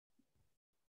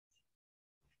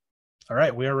All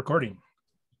right, we are recording.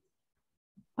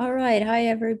 All right, hi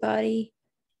everybody.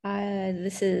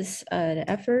 This is an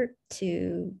effort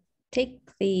to take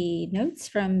the notes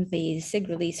from the SIG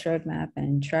release roadmap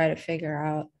and try to figure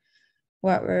out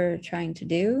what we're trying to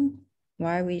do,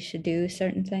 why we should do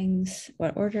certain things,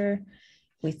 what order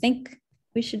we think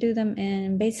we should do them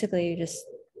in, basically just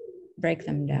break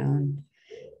them down.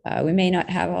 We may not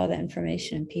have all the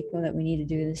information and people that we need to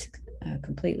do this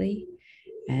completely.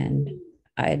 And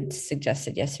I'd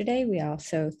suggested yesterday, we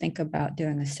also think about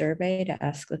doing a survey to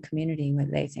ask the community what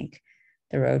they think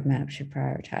the roadmap should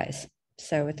prioritize.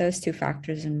 So with those two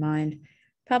factors in mind,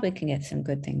 probably can get some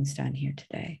good things done here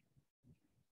today.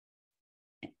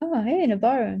 Oh, hey,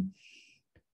 Navarro.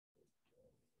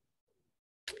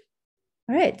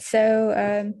 All right,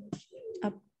 so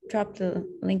I'll drop the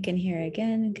link in here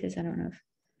again because I don't know if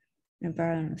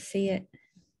Navarro will see it.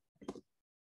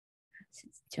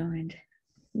 It's joined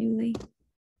newly.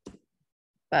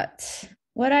 But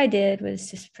what I did was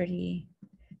just pretty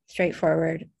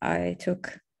straightforward. I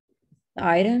took the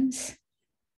items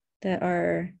that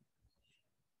are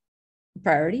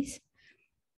priorities,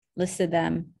 listed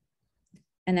them,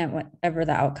 and then whatever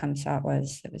the outcome sought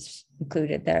was that was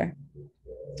included there.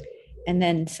 And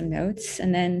then some notes.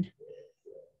 And then,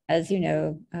 as you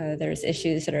know, there's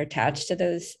issues that are attached to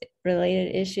those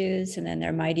related issues. And then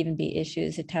there might even be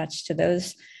issues attached to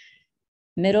those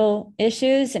middle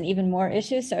issues and even more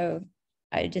issues. So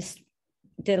I just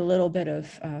did a little bit of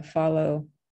follow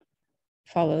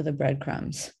the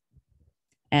breadcrumbs.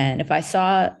 And if I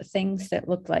saw things that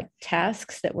looked like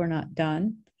tasks that were not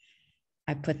done,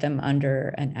 I put them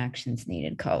under an actions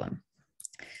needed column.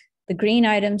 The green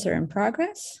items are in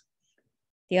progress.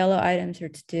 The yellow items are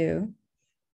to do.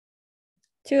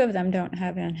 Two of them don't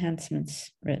have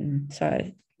enhancements written. So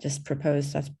I just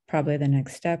proposed that's probably the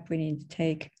next step we need to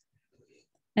take.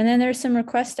 And then there's some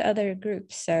requests to other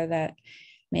groups so that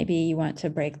maybe you want to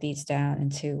break these down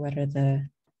into what are the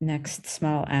next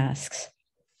small asks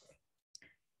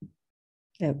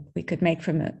that we could make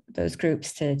from those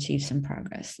groups to achieve some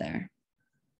progress there.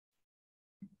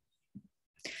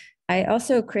 I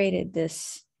also created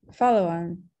this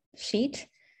follow-on sheet.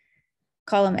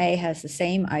 Column A has the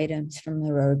same items from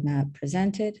the roadmap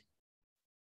presented.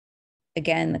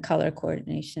 Again, the color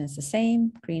coordination is the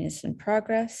same. Green is in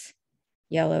progress.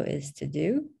 Yellow is to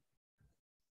do.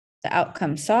 The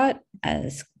outcome sought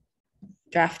as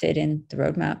drafted in the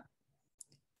roadmap.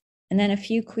 And then a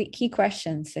few key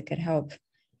questions that could help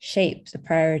shape the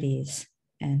priorities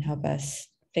and help us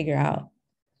figure out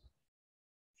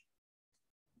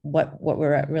what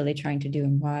we're really trying to do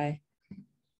and why.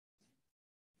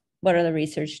 What are the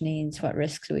research needs? What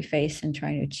risks do we face in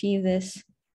trying to achieve this?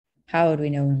 How would we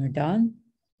know when we're done?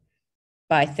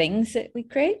 By things that we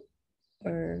create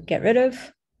or get rid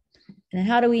of? And then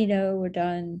how do we know we're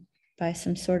done by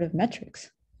some sort of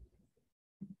metrics?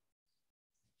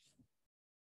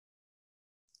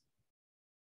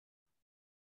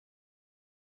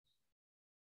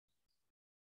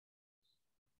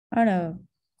 I don't know.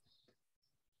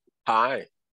 Hi.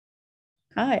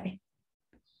 Hi.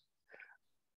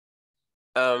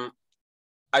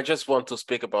 I just want to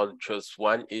speak about just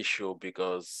one issue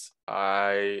because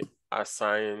I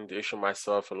assigned the issue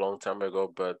myself a long time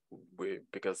ago, but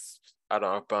because I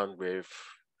don't have bandwidth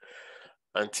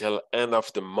until end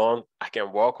of the month, I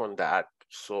can work on that.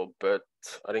 So, but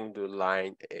I think the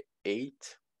line 8.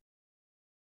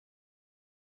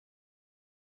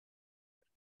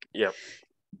 Yeah.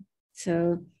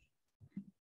 So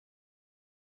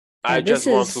I just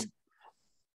want to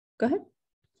go ahead.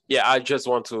 Yeah, I just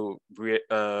want to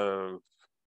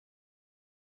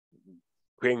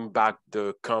bring back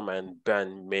the comment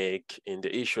Ben make in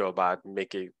the issue about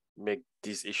make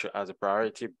this issue as a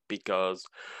priority because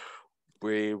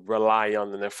we rely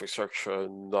on an infrastructure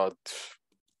not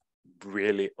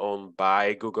really owned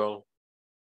by Google.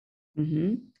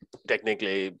 Mm-hmm.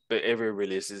 Technically, but every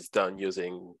release is done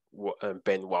using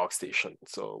Ben workstation,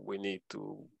 so we need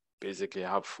to basically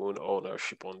have full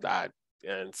ownership on that.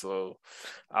 And so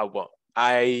I want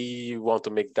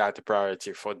to make that a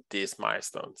priority for these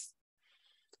milestones.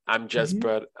 I'm just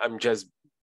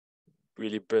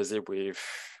really busy with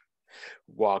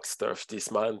work stuff this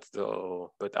month,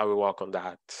 though, but I will work on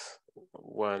that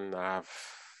when I have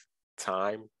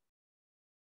time.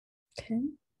 Okay.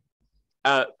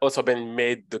 Also Ben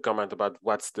made the comment about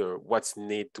what's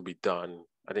need to be done.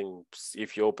 I think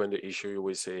if you open the issue, you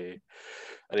will say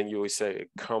a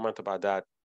comment about that.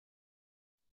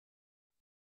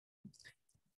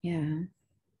 Yeah.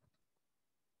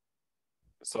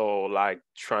 So like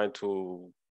trying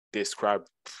to describe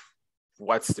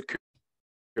what's the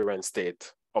current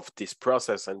state this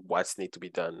process and what's need to be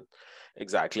done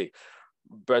exactly.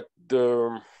 But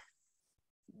the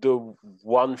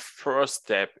one first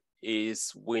step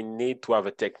is we need to have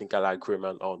a technical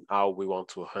agreement on how we want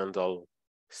to handle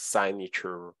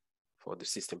signature for the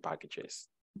system packages.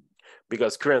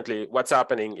 Because currently what's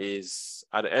happening is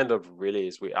at the end of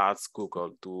release, we ask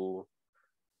Google to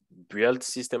build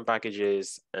system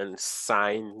packages and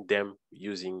sign them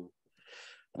using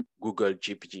Google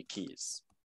GPG keys.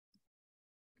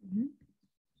 Mhm.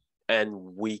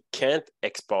 And we can't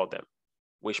export them,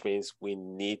 which means we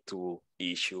need to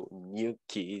issue new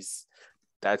keys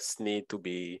that need to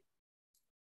be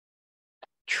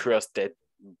trusted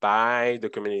by the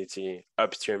community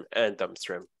upstream and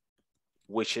downstream,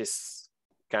 which is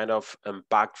kind of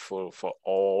impactful for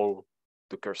all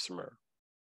the customer.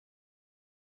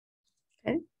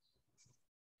 Okay.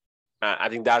 I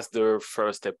think that's the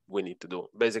first step we need to do.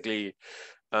 Basically,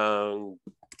 to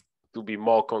be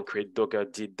more concrete, Docker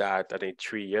did that, I think,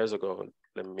 3 years ago.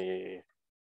 Let me...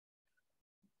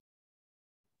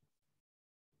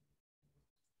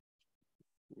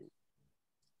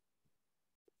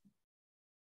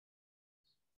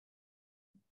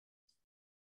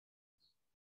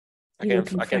 You're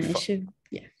looking for an issue?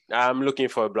 Yeah. I'm looking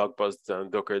for a blog post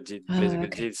Docker did basically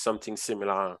okay. did something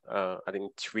similar, I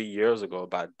think 3 years ago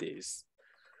about this.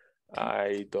 Okay.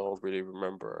 I don't really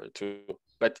remember too,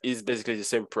 but it's basically the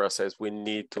same process. We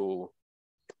need to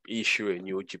issue a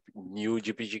new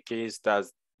GPG case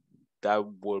that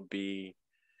will be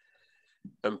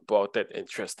imported and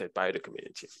trusted by the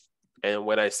community. And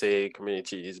when I say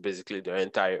community, it's basically the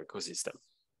entire ecosystem.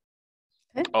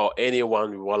 Okay. Or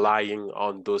anyone relying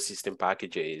on those system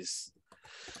packages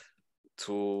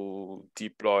to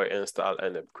deploy, install,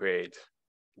 and upgrade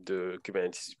the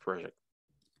Kubernetes project.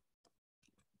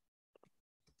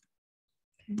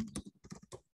 Okay.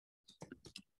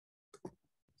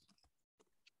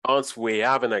 Once we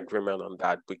have an agreement on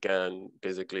that, we can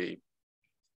basically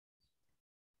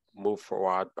move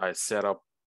forward by set up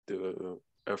the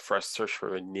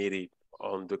infrastructure needed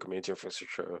on the community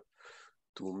infrastructure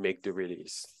to make the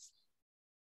release.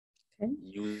 Okay.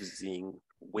 Using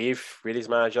with Release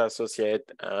Manager Associate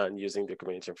and using the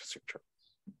community infrastructure.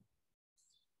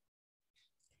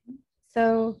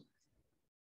 So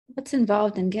what's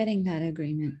involved in getting that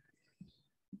agreement?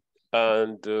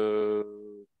 And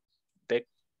the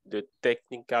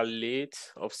technical lead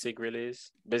of SIG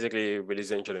release, basically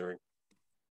release engineering.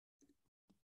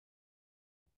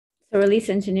 So release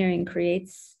engineering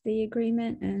creates the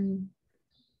agreement, and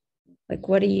like,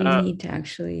 what do you need to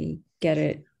actually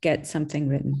get something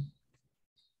written?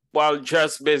 Well,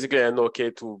 just basically an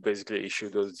okay to basically issue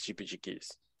those GPG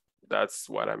keys. That's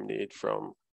what I need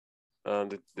from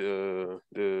the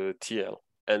TL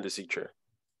and the signature,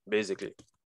 basically.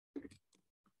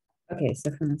 Okay,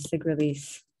 so from SIG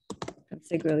release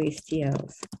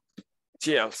TLs.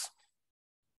 TLs.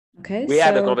 Okay. We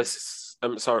had a conversation.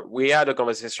 I'm sorry. We had a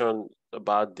conversation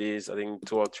about this, I think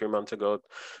 2 or 3 months ago.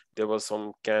 There was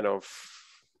some kind of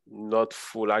not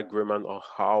full agreement on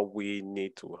how we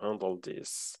need to handle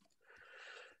this.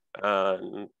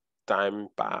 And time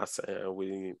passed and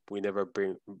we never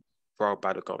brought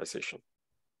back the conversation.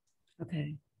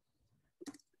 Okay.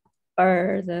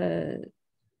 Are the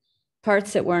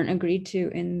parts that weren't agreed to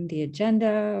in the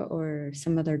agenda or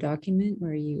some other document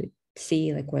where you would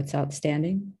see like what's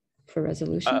outstanding for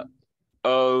resolution?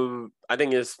 I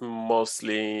think it's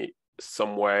mostly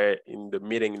somewhere in the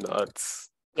meeting notes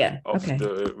of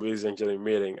the release engineering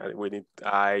meeting.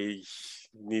 I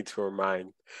need to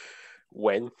remind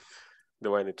when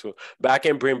do I need to, but I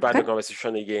can bring back the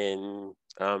conversation again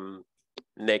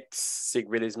next SIG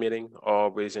release meeting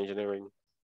or release engineering.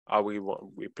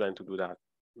 We plan to do that,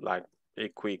 like a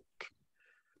quick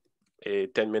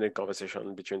 10-minute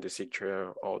conversation between the SIG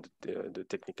chair or the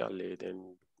technical lead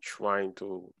and try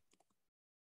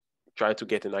to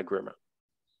get an agreement.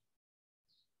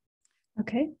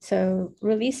 Okay, so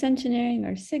release engineering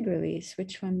or SIG release,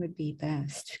 which one would be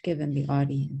best given the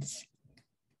audience?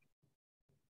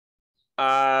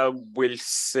 I will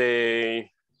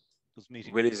say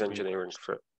release engineering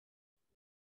first.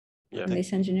 Yeah.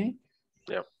 Release engineering?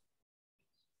 Yeah.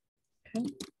 Okay.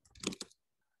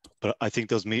 But I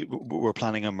think we're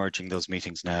planning on merging those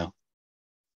meetings now.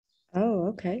 Oh,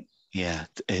 okay. Yeah,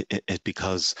 it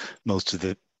because most of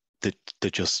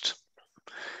they're just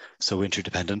so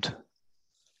interdependent.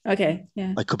 Okay,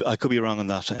 yeah. I could be wrong on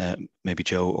that. Maybe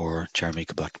Joe or Jeremy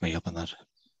could back me up on that.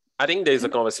 I think there's a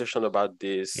conversation about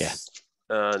this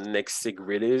next SIG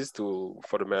release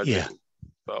for the merging. Yeah.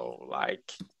 So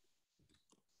like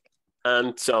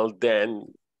until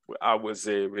then, I would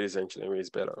say release engineering is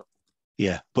better.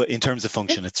 Yeah, but in terms of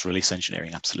function, it's release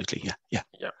engineering. Absolutely. Yeah.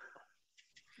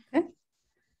 Okay.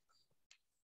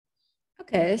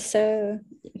 Okay, so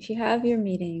if you have your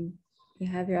meeting, you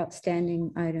have your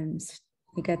outstanding items,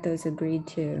 you get those agreed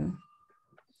to,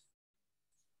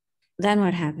 then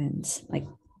what happens? Like,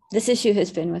 this issue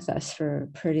has been with us for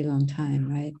a pretty long time,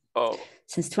 right? Oh,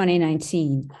 Since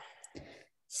 2019.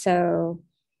 So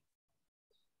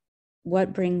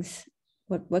what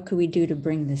could we do to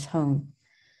bring this home?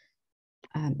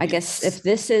 I guess if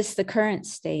this is the current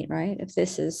state, right? If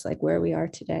this is like where we are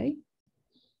today.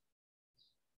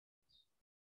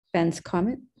 Ben's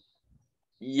comment?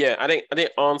 yeah, I think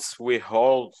once we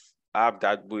all have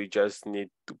that, we just need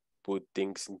to put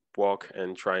things in work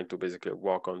and trying to basically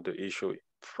work on the issue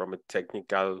from a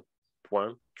technical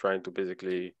one, trying to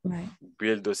basically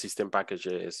build those system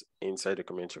packages inside the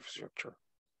community infrastructure.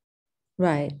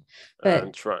 Right.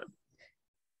 And try.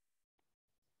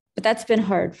 But that's been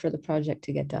hard for the project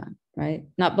to get done, right?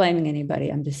 Not blaming anybody.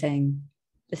 I'm just saying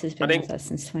this has been with us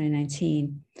since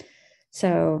 2019.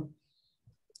 So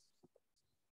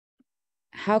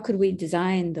how could we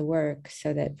design the work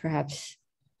so that perhaps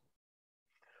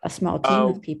a small team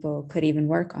of people could even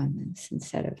work on this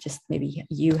instead of just maybe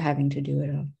you having to do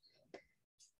it all?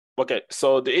 Okay,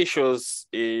 so the issues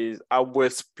is I will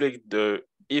split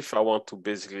if I want to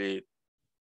basically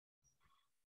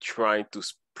try to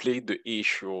split the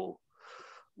issue,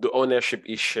 the ownership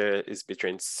issue is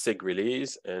between SIG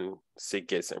release and SIG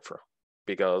Gates Infra,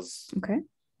 because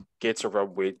Gates Infra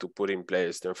way to put in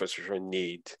place the infrastructure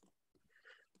needed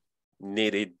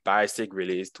by SIG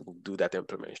release to do that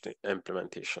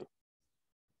implementation.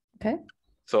 Okay.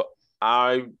 So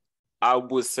I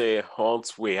would say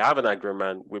once we have an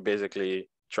agreement, we're basically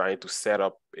trying to set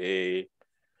up a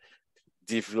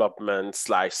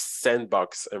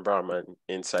development/sandbox environment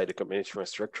inside the community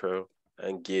infrastructure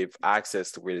and give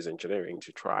access to release engineering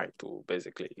to try to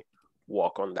basically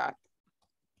work on that.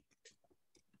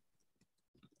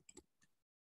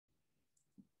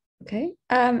 Okay.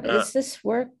 Is this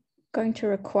work going to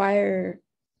require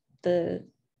the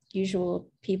usual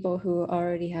people who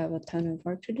already have a ton of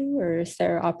work to do, or is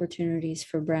there opportunities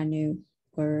for brand new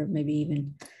or maybe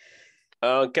even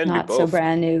not so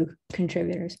brand new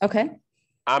contributors? Okay.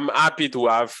 I'm happy to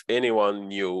have anyone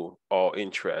new or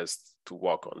interest to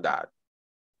work on that.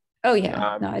 Oh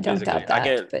yeah, no, I don't doubt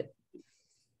that.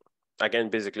 Again,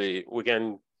 basically, we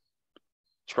can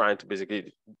try to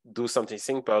basically do something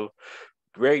simple,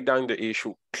 break down the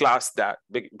issue, class that,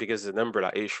 because the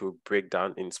umbrella issue, break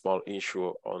down in small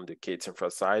issue on the Gates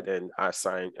Infra side and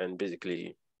assign and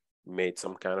basically made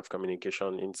some kind of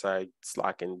communication inside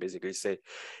Slack and basically say,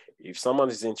 if someone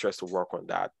is interested to work on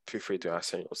that, feel free to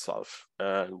assign yourself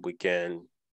and we can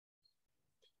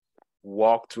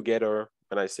walk together.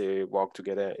 And I say walk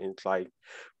together, it's like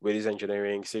release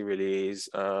engineering, say release,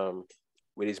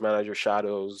 release manager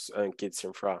shadows and Gates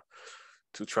Infra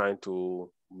to trying to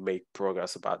make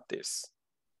progress about this.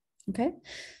 Okay,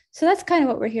 so that's kind of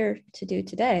what we're here to do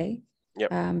today.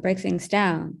 Yep. Break things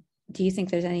down. Do you think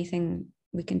there's anything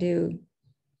we can do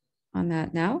on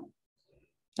that now?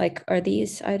 Like, are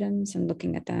these items, I'm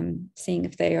looking at them, seeing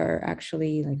if they are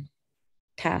actually like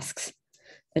tasks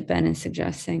that Ben is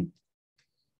suggesting?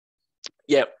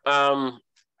 Yeah. Okay.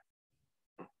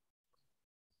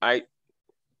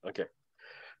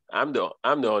 I'm the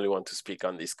only one to speak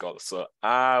on this call, so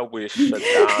I will shut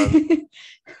down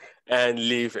and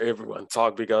leave everyone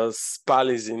talk because Pal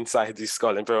is inside this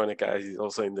call and Veronica is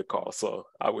also in the call. So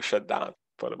I will shut down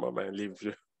for the moment and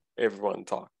leave everyone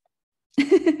talk.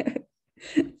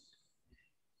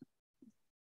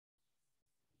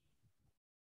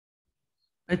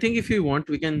 I think if you want,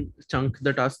 we can chunk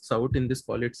the tasks out in this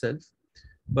call itself.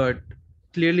 But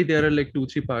clearly there are like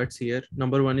 2-3 parts here.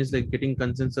 Number one is like getting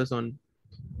consensus on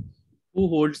who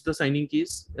holds the signing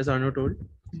keys, as Arno told.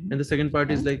 And the second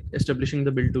part is like establishing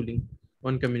the build tooling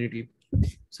on community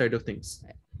side of things.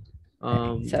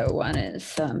 So one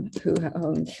is who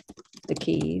owns the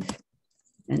keys,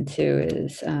 and two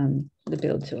is the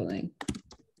build tooling.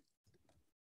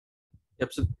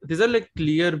 Yep. So these are like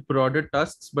clear, broader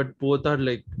tasks, but both are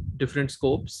like different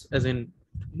scopes. As in,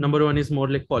 number one is more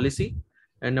like policy,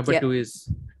 and number two is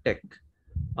tech.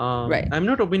 Right. I'm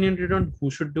not opinionated on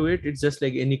who should do it. It's just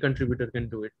like any contributor can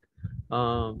do it.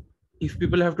 If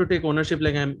people have to take ownership,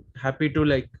 like I'm happy to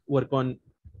like work on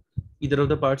either of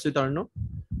the parts with Arno.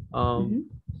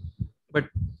 But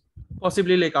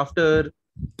possibly like after,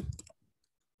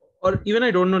 or even I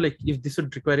don't know, like if this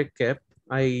would require a cap,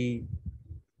 I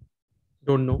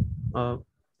don't know,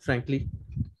 frankly.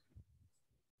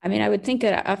 I mean, I would think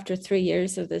that after 3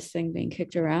 years of this thing being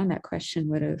kicked around, that question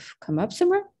would have come up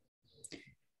somewhere.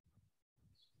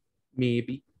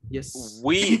 Maybe. Yes.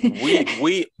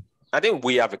 I think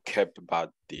we have a cap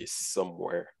about this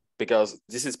somewhere, because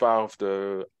this is part of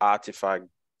the artifact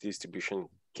distribution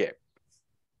cap.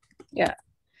 Yeah.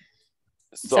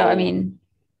 So I mean,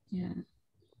 yeah.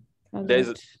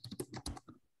 there's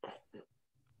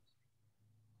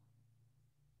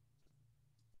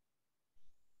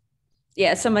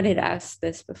yeah, somebody had asked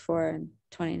this before in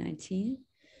 2019.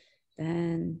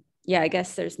 Then yeah, I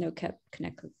guess there's no cap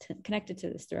connected to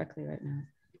this directly right now.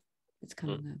 It's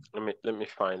coming up. Let me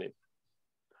find it.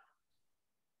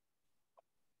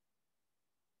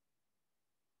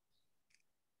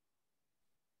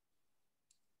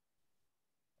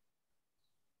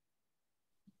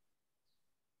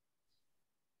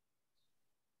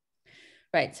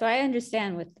 Right. So I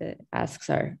understand what the asks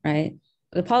are, right?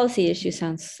 The policy issue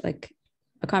sounds like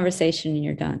a conversation and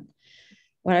you're done.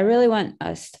 What I really want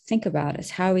us to think about is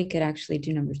how we could actually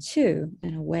do number 2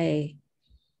 in a way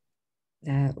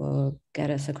that will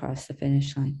get us across the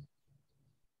finish line,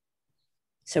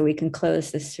 so we can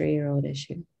close this 3-year-old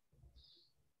issue.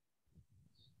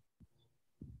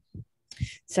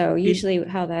 So usually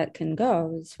how that can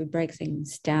go is we break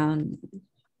things down,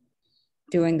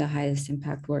 doing the highest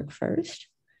impact work first.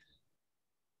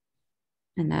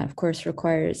 And that, of course,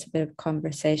 requires a bit of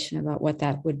conversation about what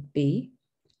that would be,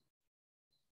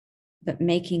 but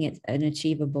making it an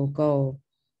achievable goal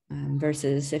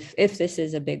versus if this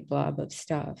is a big blob of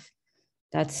stuff,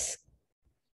 those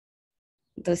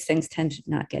things tend to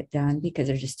not get done because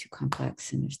they're just too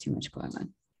complex and there's too much going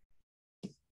on.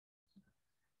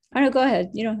 I don't know, go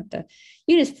ahead. You don't have to,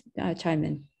 you just chime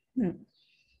in.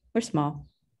 We're small.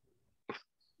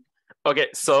 Okay,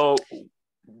 so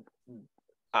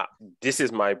this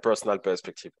is my personal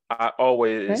perspective. I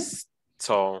always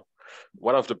thought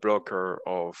one of the blocker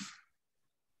of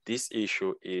this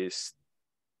issue is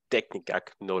technical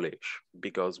knowledge,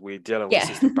 because we're dealing with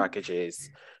system packages.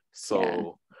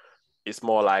 So it's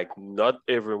more like not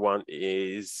everyone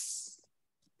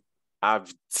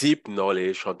have deep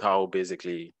knowledge on how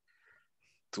basically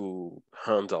to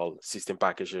handle system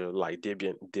packages like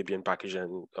Debian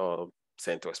packaging or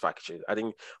CentOS packages. I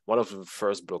think one of the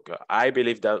first blocker, I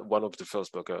believe that one of the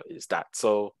first blocker is that.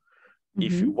 So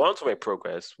if you want to make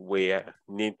progress, we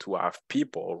need to have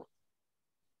people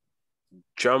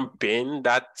jump in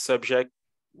that subject,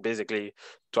 basically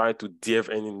try to dive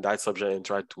in that subject and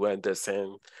try to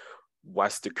understand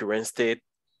what's the current state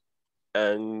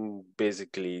and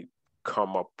basically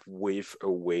come up with a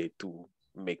way to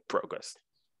make progress.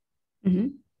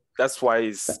 That's why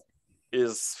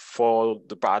is for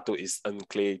the battle is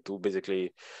unclear to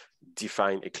basically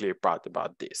define a clear path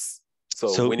about this.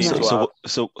 So we need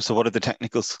so what are the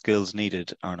technical skills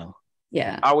needed, Arno?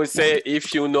 Yeah, I would say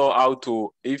if you know how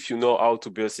to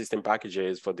build system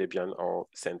packages for Debian or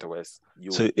CentOS,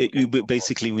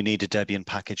 basically we need a Debian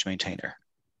package maintainer.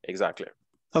 Exactly.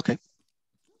 Okay.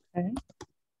 That's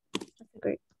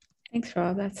great. Thanks,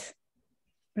 Rob. That's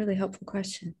a really helpful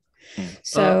question.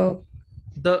 So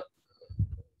the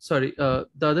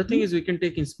other thing is we can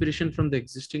take inspiration from the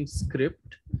existing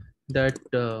script that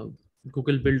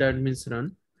Google build admins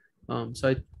run.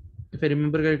 So if I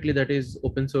remember correctly, that is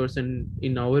open source and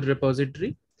in our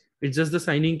repository. It's just the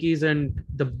signing keys and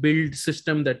the build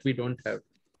system that we don't have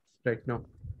right now.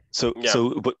 So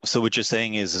what you're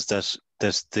saying is that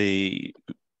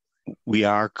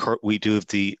we do have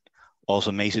the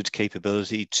automated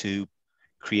capability to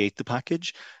create the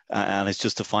package, and it's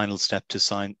just the final step to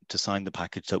sign the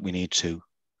package that we need to.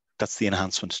 That's the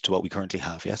enhancement to what we currently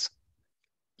have. Yes.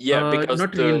 Yeah, because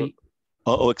not really.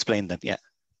 Explain that. Yeah.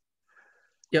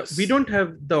 Yeah, we don't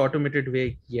have the automated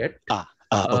way yet.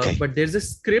 Okay. But there's a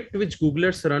script which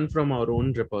Googlers run from our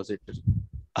own repository.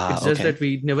 It's just that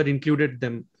we never included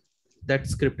that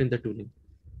script in the tooling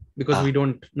because we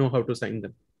don't know how to sign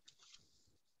them.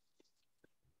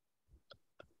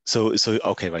 So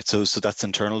okay, right. So that's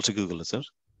internal to Google, is it?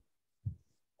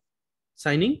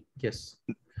 Signing, yes.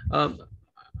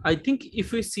 I think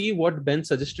if we see what Ben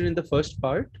suggested in the first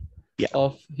part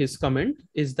of his comment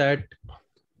is that,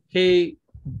 hey,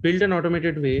 build an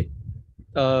automated way,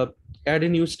 add a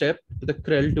new step to the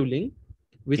CREL tooling,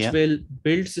 which will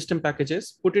build system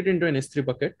packages, put it into an S3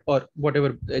 bucket or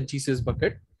whatever GCS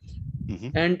bucket.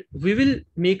 And we will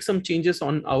make some changes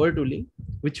on our tooling,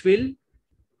 which will,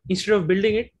 instead of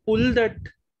building it, pull that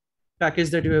package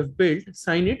that you have built,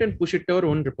 sign it and push it to our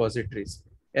own repositories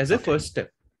as a first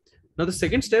step. Now, the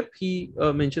second step he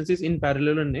mentions is in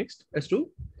parallel and next as to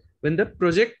when the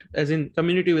project, as in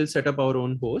community, will set up our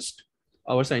own host,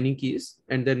 our signing keys,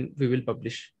 and then we will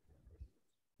publish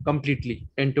completely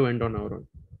end to end on our own.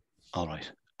 All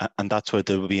right. And that's where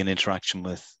there will be an interaction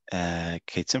with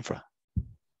Kate's Infra.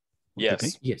 Would they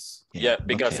Yes. be? Yes. Yeah,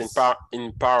 because okay.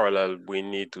 in parallel, we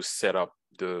need to set up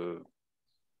the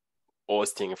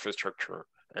hosting infrastructure,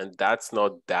 and that's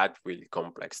not that really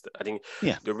complex. I think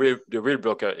Yeah. the real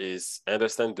blocker is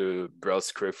understand the Braille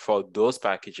script for those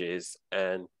packages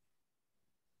and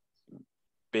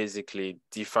basically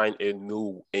define a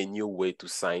new way to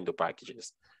sign the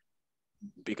packages.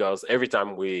 Because every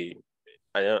time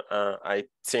I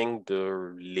think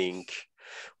the link,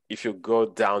 if you go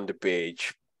down the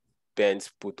page,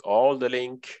 Ben's put all the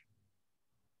link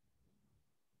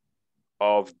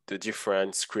of the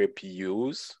different script you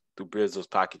use to build those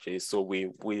packages. So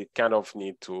we kind of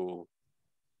need to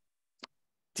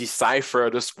decipher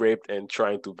the script and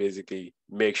trying to basically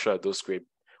make sure those script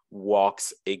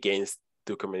works against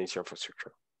the Kubernetes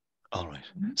infrastructure. All right.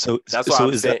 Mhm. So That's what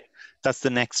I'm saying. that's the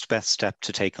next best step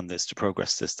to take on this, to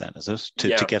progress this then, is it?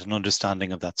 To get an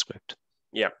understanding of that script.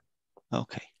 Yeah.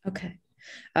 Okay. Okay.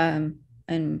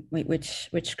 And wait, which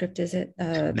script is it?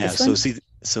 Now, This so one?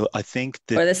 so I think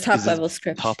that Or this top is level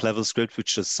script? top level script,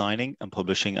 which does signing and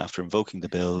publishing after invoking the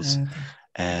bills.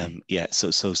 Okay. Yeah.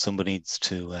 So somebody needs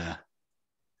to.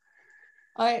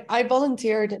 I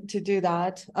volunteered to do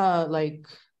that like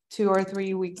 2 or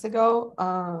 3 weeks ago.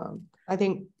 I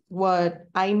think what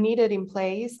I needed in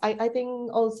place, I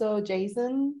think also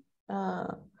Jason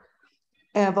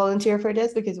volunteer for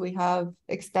this because we have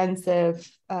extensive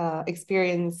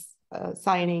experience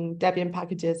signing Debian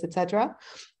packages, etc.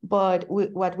 But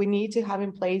what we need to have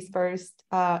in place first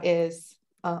is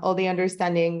all the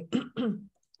understanding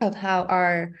of how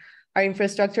our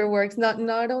infrastructure works, not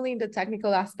only in the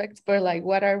technical aspects, but like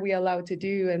what are we allowed to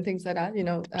do and things like that,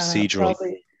 Procedural.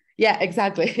 probably. Yeah,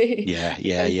 exactly. Yeah.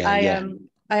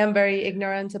 I am very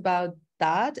ignorant about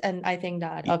that, and I think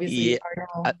that obviously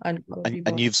Arno and other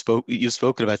people. And you've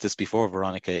spoken about this before,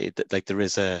 Veronica. Like there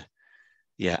is a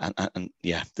and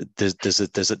yeah, there's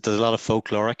a lot of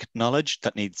folkloric knowledge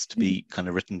that needs to be kind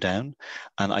of written down,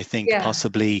 and I think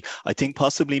possibly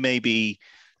maybe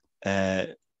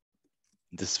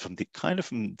this is from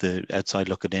the outside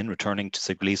looking in, returning to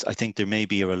SIG release, I think there may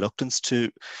be a reluctance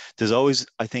there's always,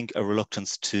 I think, a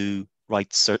reluctance to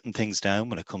write certain things down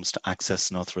when it comes to access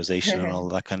and authorization and all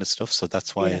that kind of stuff. So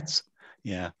that's why it's,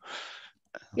 yeah.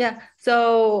 Yeah.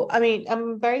 So, I mean,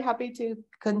 I'm very happy to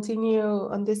continue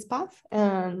on this path.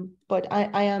 But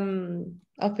I am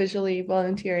officially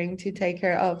volunteering to take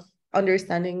care of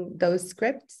understanding those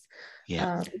scripts.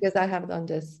 Yeah. Because I have done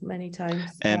this many times.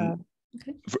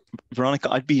 Okay.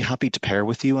 Veronica, I'd be happy to pair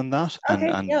with you on that.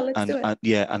 Okay, let's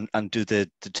do it. And do the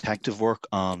detective work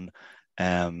on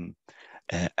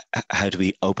how do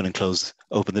we open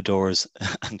the doors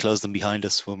and close them behind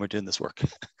us when we're doing this work.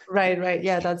 Right.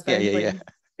 Yeah, that's very important.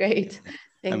 Great.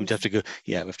 And we have to go.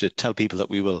 Yeah, we have to tell people that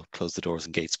we will close the doors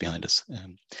and gates behind us.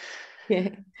 Yeah.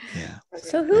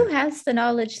 So who has the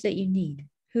knowledge that you need?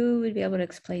 Who would be able to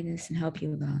explain this and help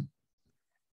you along?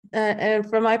 And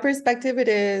from my perspective, it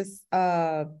is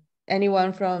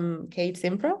anyone from Kate's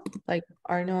Infra, like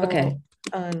Arno. Okay.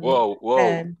 Whoa,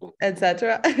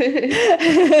 etc.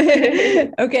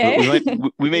 Okay.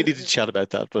 We may need to chat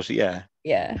about that, but yeah.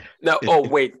 No.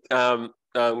 Wait.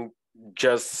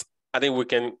 Just I think we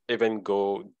can even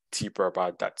go deeper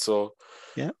about that. So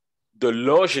yeah, the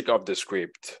logic of the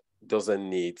script doesn't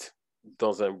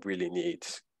really need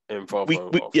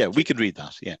involvement. We could read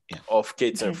that. Yeah. Of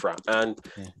Kate's Infra, and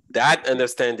that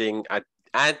understanding,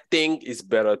 I think it's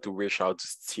better to reach out to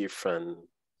Stephen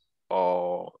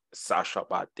or Sasha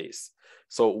about this.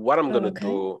 So what I'm gonna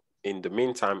do in the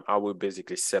meantime, I will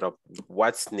basically set up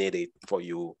what's needed for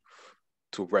you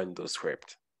to run the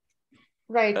script.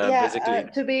 Right.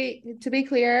 To be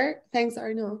clear, thanks,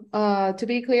 Arno. To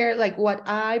be clear, like what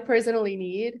I personally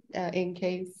need, in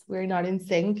case we're not in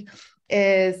sync,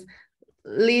 is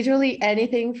literally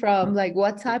anything from like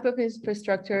what type of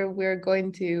infrastructure we're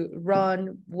going to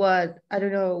run, what, I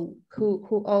don't know,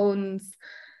 who owns,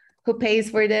 who pays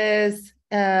for this,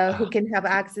 who can have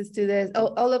access to this,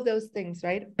 all of those things,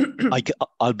 right?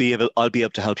 I'll be able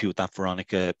to help you with that,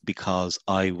 Veronica, because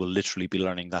I will literally be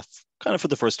learning that kind of for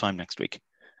the first time next week.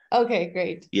 Okay,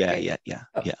 great. Yeah.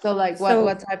 So like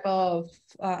what type of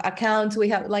accounts we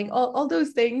have, like all those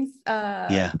things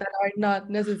that are not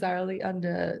necessarily on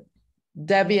the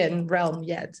Debian realm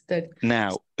yet.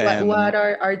 Now, what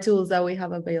are our tools that we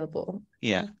have available?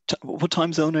 Yeah. What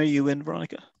time zone are you in,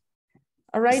 Veronica?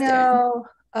 Right now,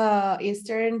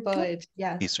 Eastern, but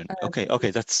yeah. Eastern.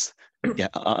 Okay. That's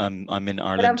I'm in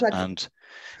Ireland, and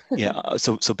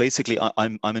so basically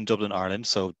I'm in Dublin, Ireland.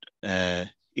 So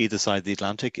either side of the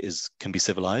Atlantic can be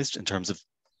civilized in terms of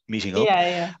meeting up.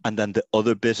 Yeah. And then the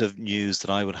other bit of news that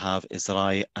I would have is that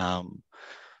I am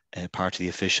part of the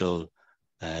official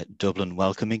Dublin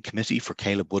Welcoming Committee for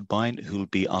Caleb Woodbine, who will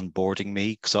be onboarding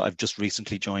me. So I've just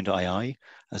recently joined II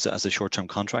as a short-term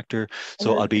contractor.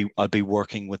 So I'll be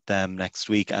working with them next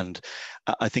week, and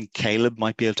I think Caleb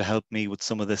might be able to help me with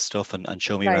some of this stuff and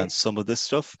show me around some of this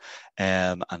stuff.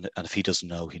 And if he doesn't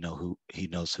know, he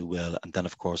knows who will. And then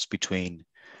of course, between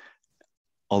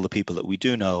all the people that we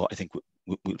do know, I think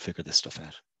we'll figure this stuff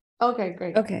out. Okay,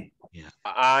 great. Okay. Yeah.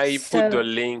 I put the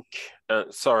link.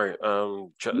 Sorry.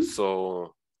 Just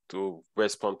so to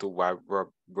respond to what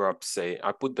Rob say,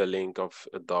 I put the link of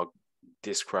a doc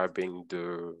describing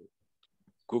the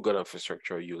Google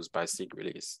infrastructure used by SIG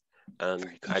release,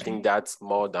 and I think that's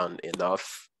more than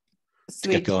enough to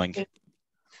get going.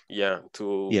 Yeah,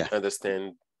 to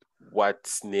understand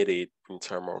what's needed in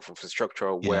terms of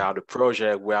infrastructure, where are the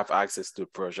project, we have access to the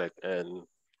project, and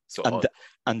so on.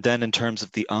 And then in terms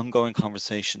of the ongoing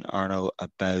conversation, Arno,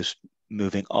 about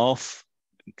moving off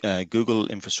Google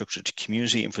infrastructure to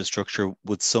community infrastructure,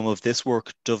 would some of this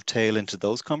work dovetail into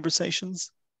those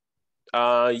conversations?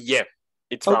 Yeah,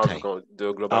 it's part of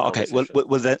the global conversation.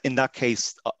 Well, then in that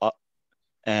case, I'll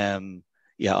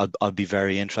be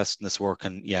very interested in this work,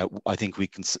 and I think we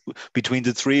can, between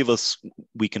the three of us,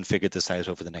 we can figure this out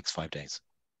over the next 5 days.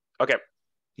 Okay.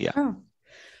 Yeah. Oh.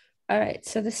 All right.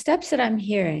 So the steps that I'm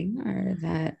hearing are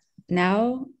that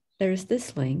now there's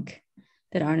this link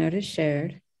that Arnaud has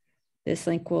shared. This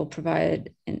link will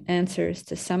provide answers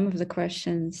to some of the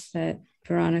questions that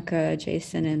Veronica,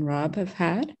 Jason, and Rob have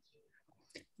had,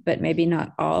 but maybe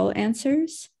not all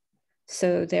answers.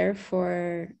 So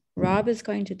therefore, Rob is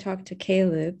going to talk to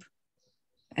Caleb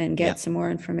and get some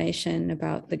more information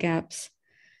about the gaps.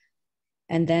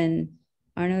 And then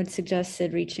Arnaud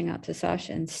suggested reaching out to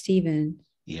Sasha and Stephen.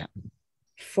 Yeah.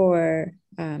 For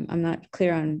I'm not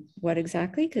clear on what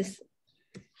exactly, because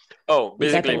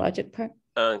basically the logic part.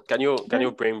 Can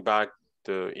you bring back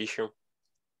the issue?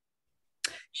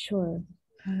 Sure.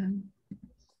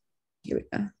 Here we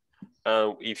go.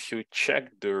 If you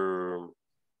check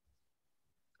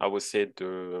I would say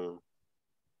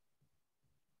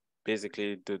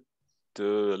basically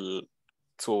the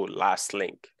last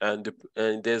link, and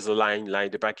there's a line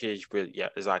like the package will,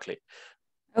 exactly.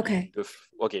 Okay.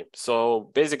 Okay. So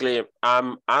basically,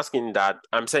 I'm saying that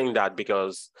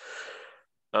because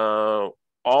all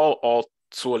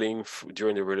tooling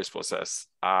during the release process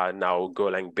are now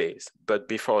Golang based, but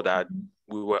before that,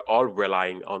 we were all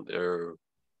relying on a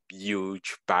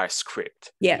huge bash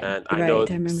script. Yeah, and I know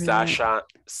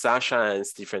Sasha and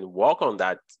Stephen work on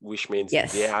that, which means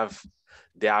they have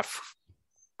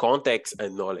context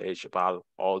and knowledge about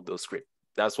all those scripts.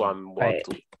 That's why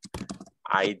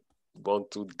I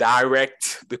want to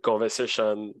direct the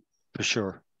conversation for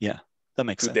sure. Yeah, that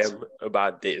makes sense. To them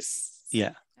about this.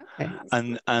 Yeah. Okay.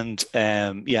 And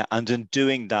in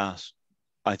doing that,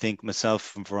 I think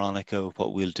myself and Veronica,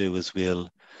 what we'll do is we'll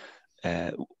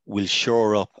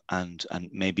shore up and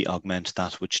maybe augment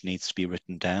that which needs to be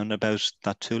written down about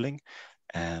that tooling.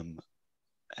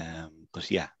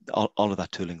 But yeah, all of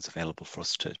that tooling is available for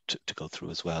us to go through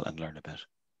as well and learn about.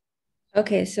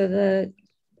 Okay, so the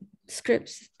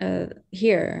scripts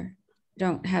here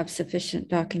don't have sufficient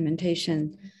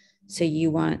documentation, so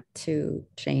you want to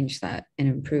change that and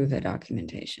improve the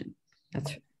documentation.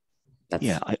 That's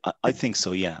I think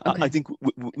so. Yeah, okay. I think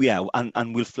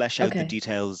and we'll flesh out the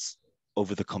details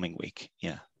over the coming week.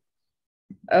 Yeah.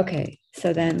 Okay,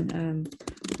 so then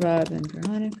Rob and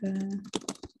Veronica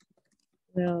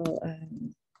will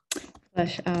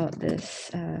flesh out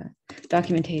this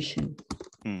documentation.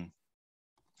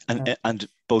 And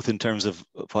both in terms of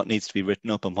what needs to be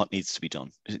written up and what needs to be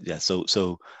done. Yeah. So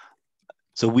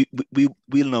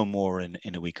we'll know more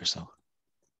in a week or so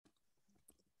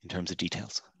in terms of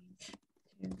details.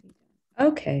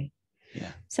 Okay.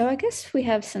 Yeah. So I guess we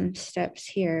have some steps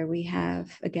here. We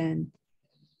have, again,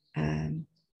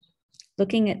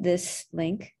 looking at this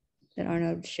link that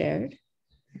Arnaud shared,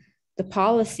 the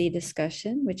policy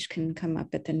discussion, which can come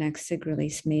up at the next SIG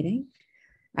release meeting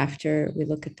after we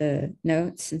look at the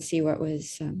notes and see what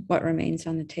remains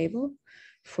on the table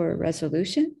for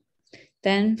resolution.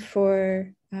 Then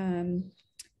for the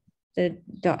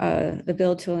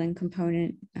build tooling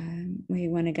component, we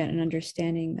want to get an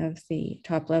understanding of the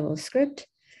top level script,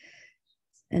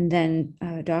 and then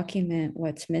document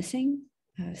what's missing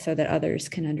so that others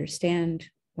can understand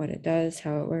what it does,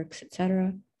 how it works,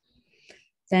 etc.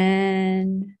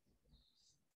 Then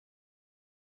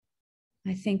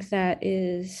I think that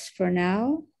is for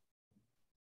now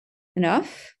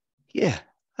enough. Yeah,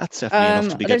 that's definitely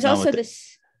enough to be there's getting also on with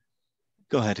this.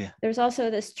 Go ahead, yeah. There's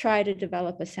also this try to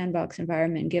develop a sandbox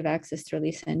environment and give access to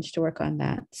Release Eng to work on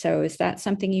that. So is that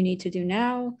something you need to do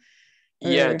now?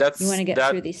 Yeah, you want to get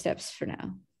through these steps for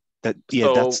now?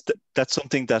 That's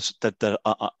something that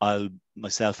I'll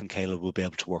myself and Caleb will be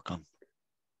able to work on.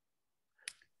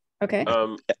 Okay.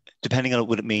 Depending on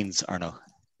what it means, Arno.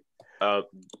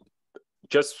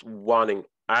 Just warning.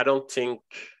 I don't think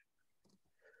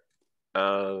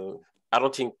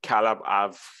Caleb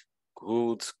have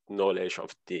good knowledge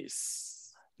of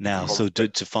this. Now, so to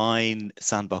define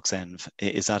Sandbox Env,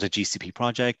 is that a GCP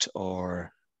project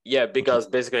or? Yeah, because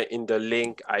basically in the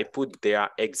link I put their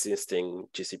existing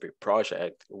GCP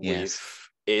project with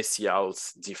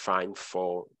ACLs defined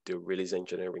for the release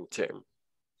engineering team.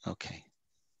 Okay.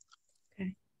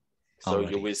 So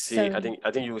you will see, I think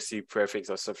you will see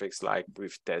prefix or suffix like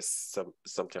with test,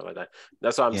 something like that.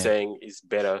 That's what I'm saying is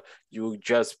better. You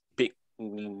just pick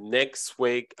next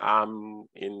week. I'm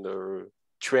in the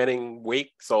training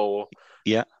week, so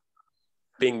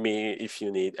ping me if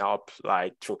you need help.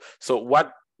 So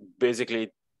what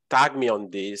basically tag me on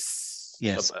this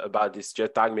about this.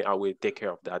 Just tag me. I will take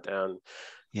care of that, and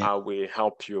I will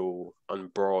help you on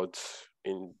board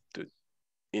in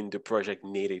the project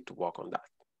needed to work on that.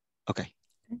 Okay.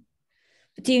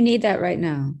 Do you need that right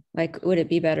now? Like, would it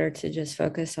be better to just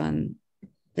focus on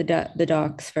the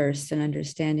docs first and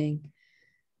understanding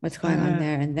what's going on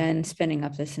there, and then spinning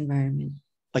up this environment?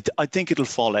 I think it'll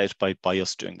fall out by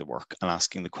us doing the work and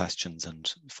asking the questions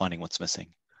and finding what's missing.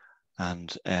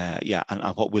 And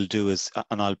and what we'll do is,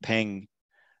 and I'll ping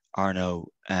Arno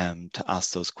to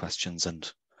ask those questions. And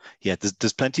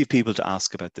there's plenty of people to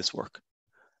ask about this work.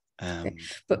 Go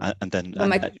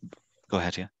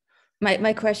ahead,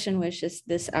 My question was just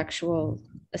this actual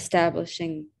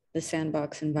establishing the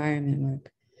sandbox environment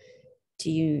work.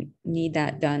 Do you need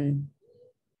that done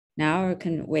now, or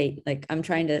can wait? Like, I'm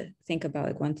trying to think about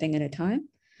like one thing at a time,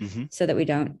 so that we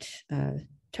don't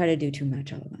try to do too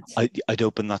much all at once. I'd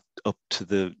open that up to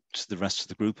the rest of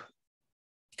the group.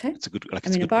 Okay, it's a good.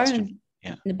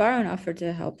 Nabaron offered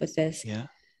to help with this. Yeah.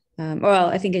 Well,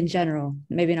 I think in general,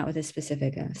 maybe not with a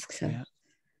specific ask. So,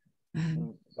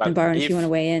 Nabaron, if you want to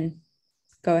weigh in,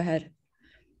 go ahead.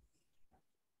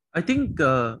 I think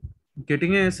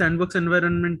getting a sandbox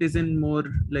environment is in more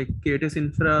like Kubernetes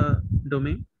infra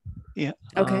domain. Yeah.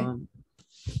 Okay.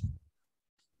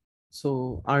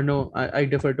 So Arno, I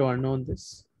defer to Arno on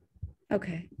this.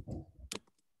 Okay.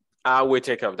 I will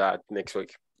take care of that next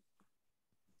week.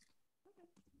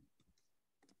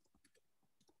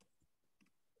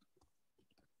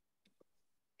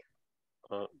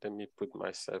 Let me put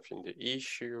myself in the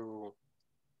issue.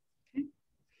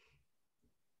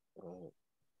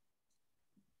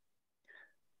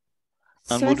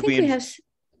 And would we have?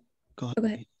 Go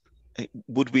ahead.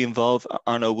 Would we involve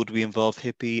Arno? Would we involve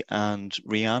Hippie and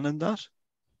Rianne in that?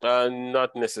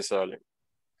 Not necessarily.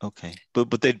 Okay,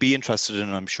 but they'd be interested in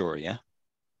it, I'm sure. Yeah.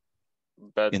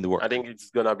 But in the work, I think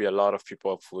it's gonna be a lot of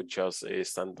people for just a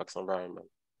sandbox environment.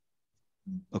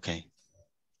 Okay.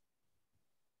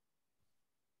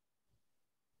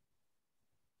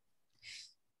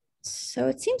 So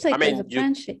it seems like there's a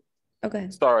plan sheet. Okay.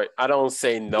 Sorry, I don't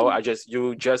say no.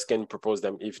 You just can propose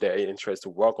them if they're interested to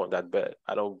work on that, but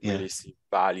I don't really see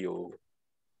value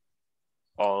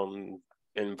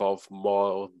involve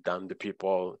more than the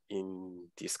people in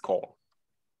this call.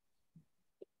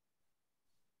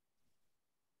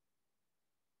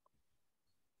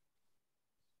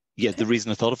 Yeah, the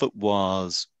reason I thought of it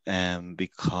was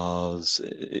because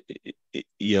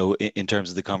in terms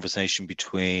of the conversation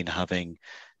between having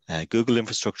Google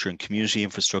infrastructure and community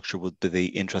infrastructure, would they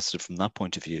interested from that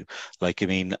point of view? Like, I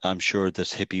mean, I'm sure that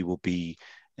Hippie will be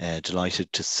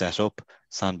delighted to set up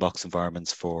sandbox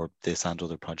environments for this and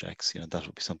other projects. That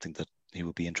would be something that he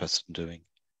would be interested in doing.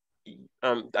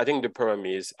 I think the problem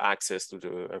is access to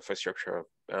the infrastructure.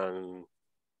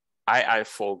 I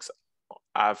folks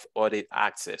have audit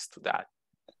access to that.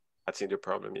 I think the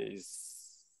problem is,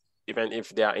 even if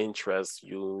they are interested,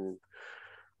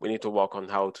 we need to work on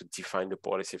how to define the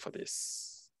policy for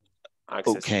this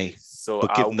access. Okay. So,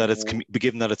 but given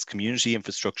that it's community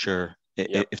infrastructure,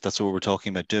 if that's what we're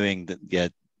talking about doing,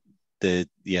 that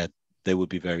they would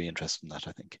be very interested in that.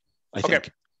 I think.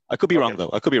 I could be wrong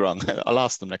though. I could be wrong. I'll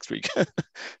ask them next week.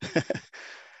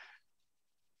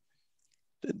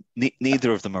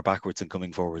 Neither of them are backwards and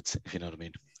coming forwards, if you know what I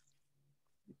mean.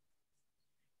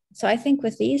 So I think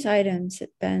with these items,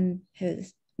 Ben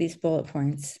has these bullet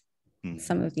points.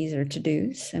 Some of these are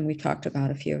to-dos, and we talked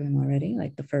about a few of them already,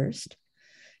 like the first.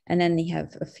 And then you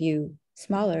have a few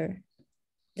smaller,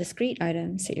 discrete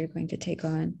items that you're going to take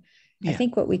on. I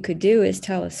think what we could do is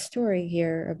tell a story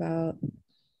here about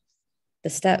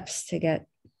the steps to get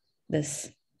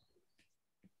this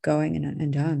going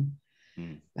and done.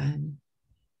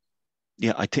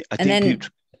 Yeah,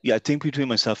 I think between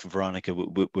myself and Veronica,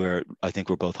 I think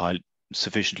we're both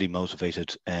sufficiently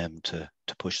motivated to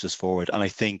push this forward. And I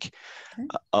think,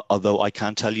 although I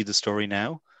can't tell you the story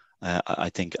now, I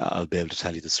think I'll be able to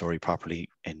tell you the story properly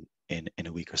in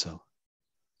a week or so.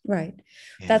 Right.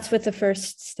 Yeah. That's with the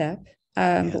first step.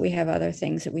 But we have other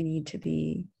things that we need to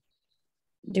be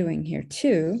doing here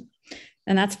too.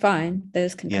 And that's fine.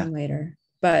 Those can come later.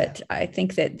 But I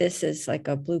think that this is like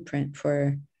a blueprint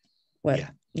for what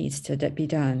needs to be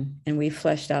done. And we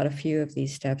fleshed out a few of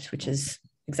these steps, which is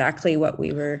exactly what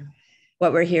we're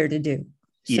here to do.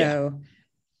 So,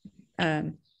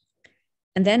 and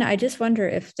then I just wonder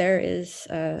if there is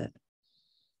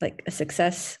like a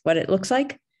success, what it looks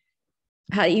like.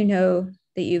 How do you know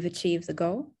that you've achieved the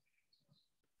goal?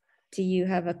 Do you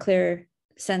have a clear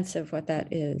sense of what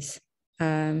that is?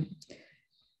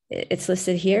 It's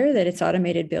listed here that it's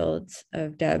automated builds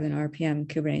of Deb and RPM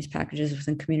Kubernetes packages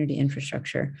within community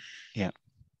infrastructure. Yeah.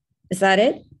 Is that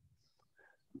it?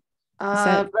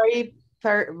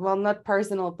 Very, well, not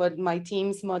personal, but my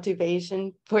team's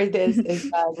motivation for this is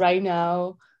that right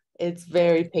now it's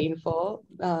very painful.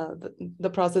 The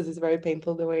process is very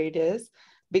painful the way it is,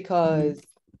 because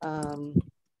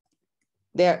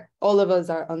all of us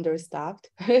are understaffed.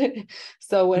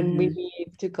 So when we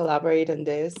need to collaborate on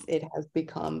this, it has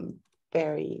become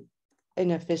very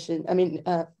inefficient. I mean,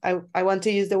 I want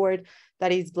to use the word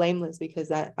that is blameless, because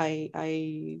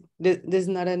this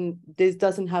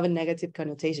doesn't have a negative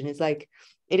connotation. It's like,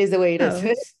 it is the way it is.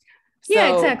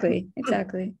 Yeah,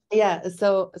 exactly. Yeah,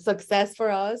 so success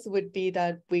for us would be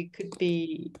that we could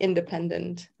be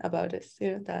independent about this,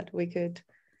 that we could,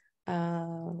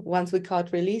 once we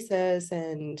cut releases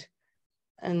and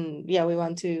we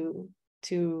want to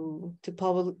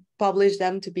publish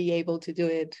them, to be able to do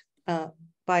it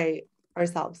by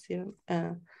ourselves,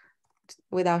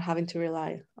 without having to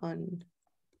rely on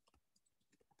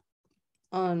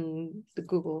the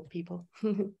Google people.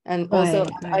 And also,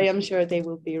 I am sure they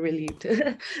will be relieved.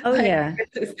 Oh, yeah.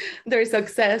 Their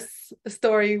success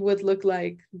story would look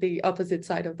like the opposite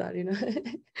side of that,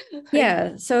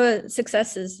 Yeah, so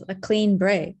success is a clean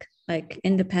break, like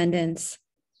independence.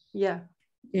 Yeah.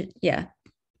 Yeah,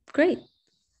 great.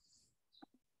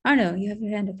 Arno, you have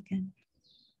your hand up again.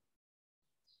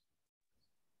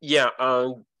 Yeah,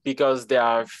 because there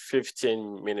are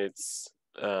 15 minutes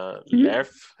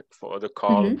left for the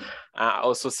call. I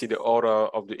also see the order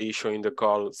of the issue in the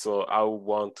call, so I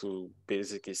want to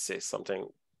basically say something.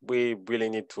 We really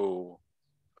need to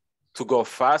go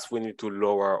fast. We need to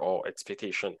lower our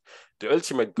expectation. The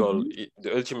ultimate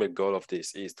goal of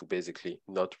this is to basically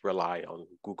not rely on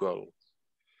Google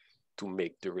to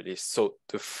make the release. So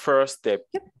the first step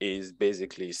is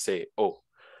basically say, oh,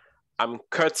 I'm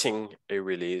cutting a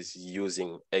release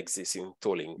using existing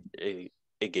tooling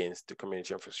against the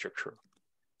community infrastructure.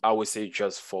 I would say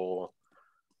just for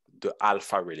the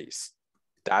alpha release.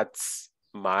 That's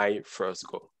my first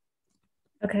goal.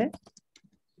 Okay.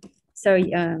 So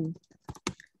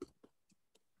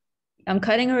I'm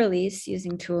cutting a release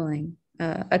using tooling.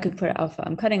 I could put alpha.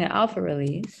 I'm cutting an alpha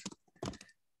release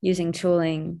using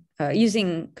tooling,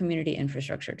 using community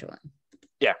infrastructure tooling.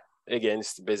 Yeah. Again,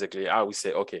 it's basically, I would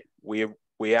say, okay, we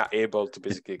are able to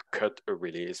basically cut a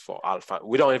release for alpha.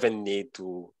 We don't even need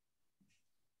to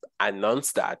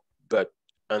announce that, but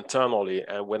internally,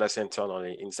 and when I say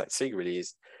internally, inside SIG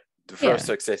release, the first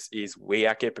success is we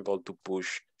are capable to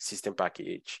push system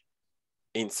package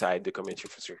inside the community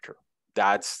infrastructure.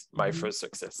 That's my first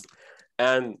success.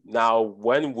 And now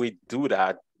when we do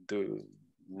that, the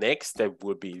next step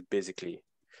would be basically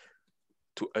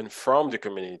to inform the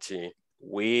community.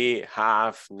 We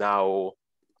have now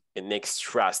an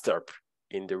extra step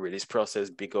in the release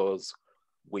process because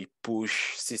we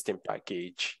push system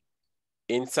package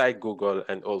inside Google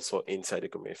and also inside the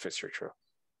community infrastructure.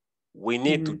 We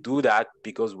need to do that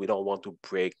because we don't want to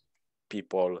break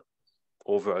people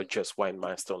over just one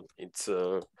milestone. It's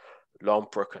a long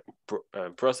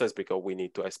process because we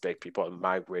need to expect people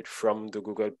migrate from the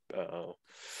Google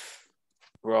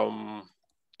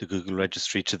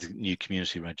registry to the new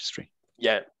community registry.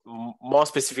 Yeah, more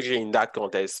specifically in that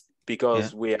context,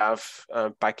 because we have a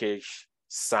package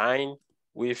signed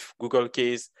with Google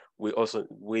keys,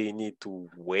 we need to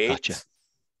wait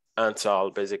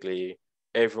until basically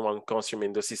everyone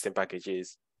consuming the system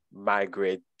packages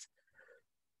migrate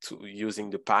to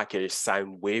using the package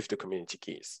signed with the community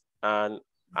keys. And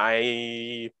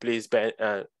please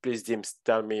Dims,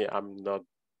 tell me I'm not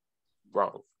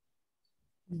wrong.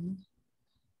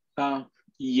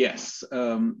 Yes,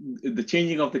 the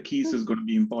changing of the keys is going to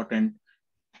be important.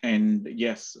 And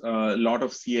yes, a lot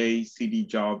of CI/CD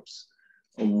jobs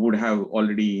would have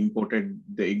already imported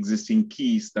the existing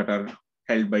keys that are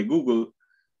held by Google,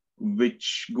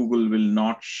 which Google will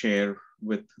not share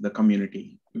with the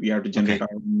community. We have to generate our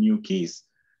new keys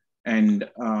and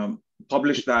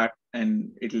publish that,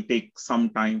 and it'll take some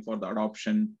time for the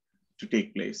adoption to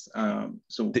take place. I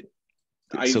don't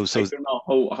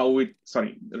know how it.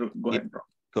 Sorry, go ahead, Rob.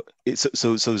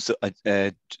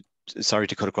 Sorry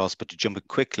to cut across, but to jump in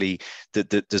quickly,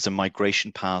 there's a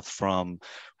migration path from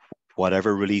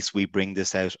whatever release we bring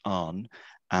this out on.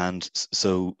 And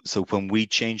so when we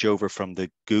change over from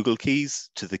the Google keys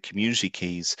to the community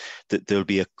keys, that there'll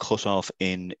be a cutoff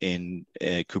in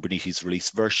Kubernetes release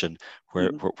version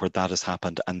where that has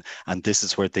happened, and this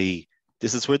is where the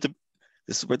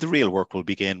real work will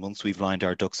begin once we've lined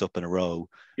our ducks up in a row.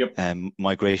 Yep.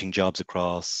 Migrating jobs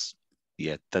across.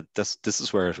 Yeah, this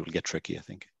is where it will get tricky, I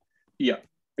think. Yeah,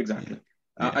 exactly.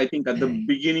 Yeah. I think at the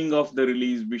beginning of the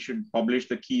release, we should publish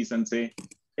the keys and say,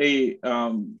 hey,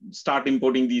 start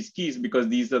importing these keys because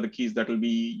these are the keys that will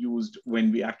be used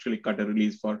when we actually cut a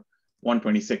release for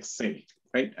 126, say,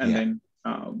 right? And then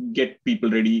get people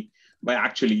ready by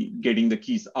actually getting the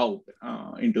keys out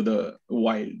into the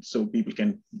wild so people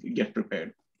can get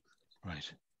prepared.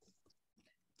 Right.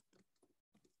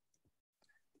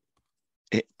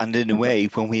 And in a way,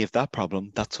 when we have that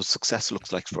problem, that's what success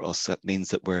looks like for us. That means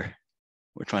that we're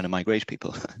trying to migrate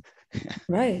people.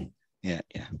 Right. Yeah.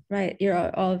 Right.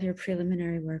 All of your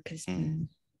preliminary work has been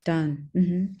done.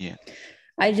 Mm-hmm. Yeah.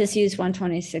 I just use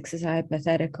 126 as a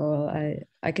hypothetical.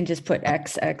 I can just put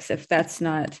XX if that's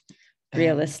not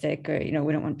realistic, or we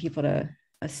don't want people to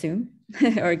assume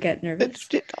or get nervous.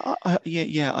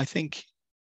 Yeah. I think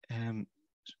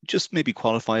just maybe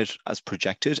qualify it as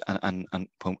projected, and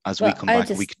as we come back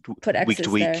week to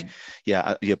week. There.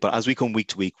 Yeah. But as we come week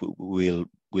to week, we'll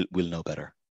know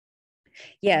better.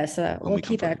 Yeah, so we'll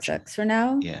keep XX for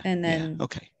now, and then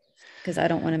because I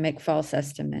don't want to make false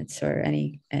estimates or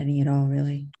any at all,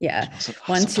 really. Yeah,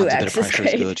 1-2x is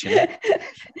great.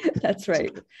 Good, That's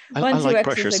right.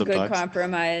 1-2x is a good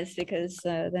compromise because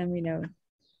then we know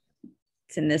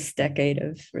it's in this decade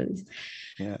of release.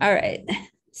 Yeah. All right.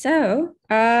 So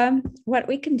what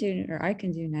we can do, or I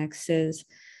can do next, is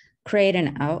create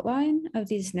an outline of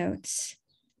these notes.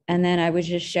 And then I would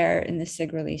just share it in the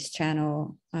SIG release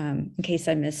channel in case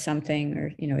I missed something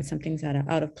or, something's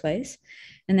out of place.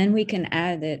 And then we can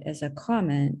add it as a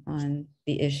comment on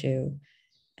the issue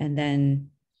and then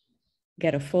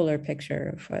get a fuller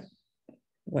picture of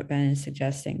what Ben is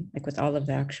suggesting, like with all of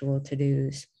the actual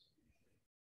to-dos.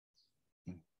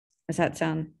 Does that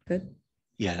sound good?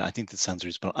 Yeah, I think that sounds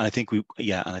reasonable. And I think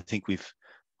we've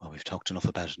talked enough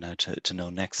about it now to know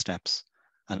next steps,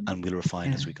 and we'll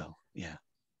refine as we go. Yeah.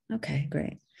 Okay,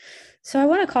 great. So I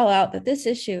want to call out that this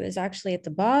issue is actually at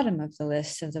the bottom of the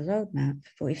list of the roadmap,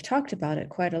 but we've talked about it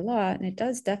quite a lot, and it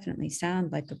does definitely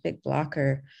sound like a big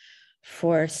blocker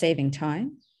for saving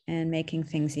time and making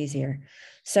things easier.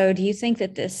 So do you think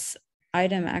that this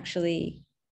item actually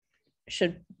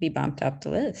should be bumped up the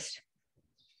list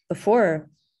before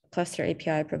cluster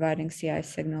API providing CI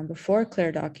signal, before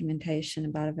clear documentation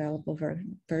about available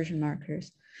version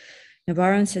markers?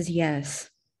 Navarro says yes.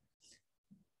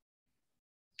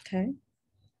 Okay.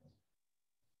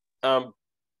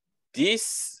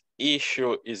 This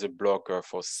issue is a blocker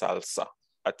for Salsa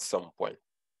at some point.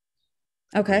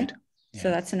 Okay. Yeah.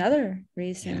 So that's another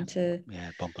reason to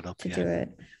bump it up to do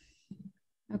it.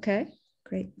 Okay,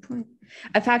 great point.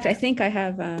 In fact, I think I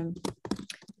have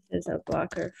this is a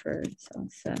blocker for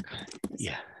Salsa.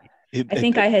 Yeah. I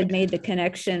think I had made the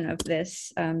connection of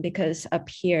this because up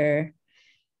here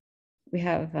we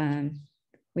haven't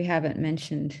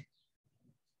mentioned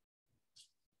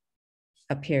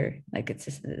up here, like it's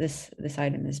just, this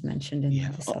item is mentioned in the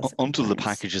Salsa until the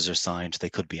compliance. packages are signed, they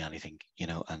could be anything,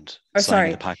 and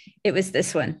sorry, it was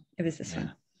this one. It was this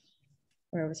one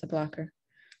where it was a blocker.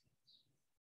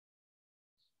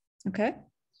 Okay.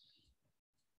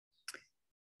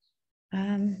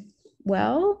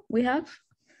 Well, we have,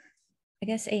 I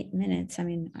guess, 8 minutes. I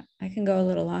mean, I can go a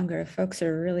little longer if folks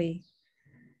are really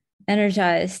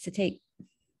energized to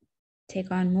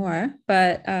take on more,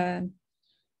 but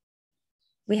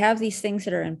we have these things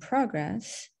that are in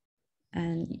progress,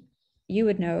 and you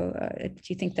would know, do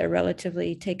you think they're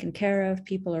relatively taken care of?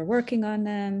 People are working on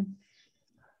them.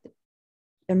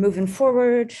 They're moving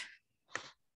forward.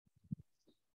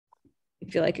 You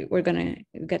feel like we're going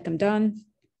to get them done?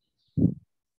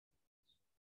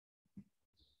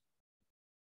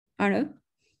 Arno?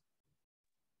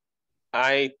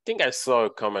 I think I saw a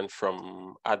comment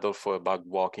from Adolfo about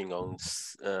working on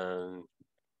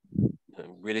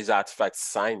release artifact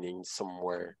signing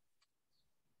somewhere.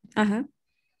 Uh-huh.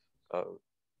 it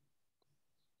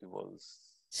was.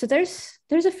 So there's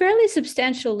a fairly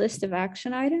substantial list of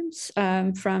action items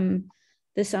from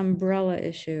this umbrella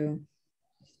issue,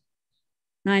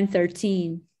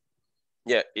 913.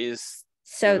 Yeah, is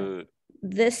so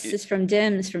this is from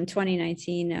DIMS from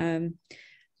 2019.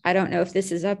 I don't know if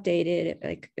this is updated,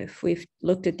 like if we've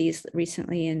looked at these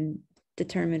recently and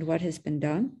determined what has been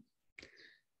done.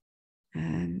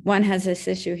 One has this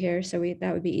issue here, so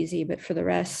that would be easy, but for the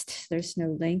rest, there's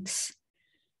no links.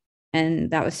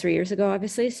 And that was 3 years ago,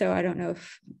 obviously, so I don't know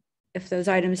if those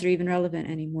items are even relevant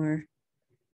anymore.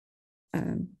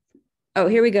 Oh,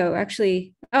 here we go.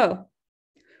 Actually,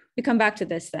 we come back to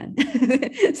this then.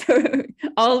 So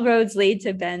all roads lead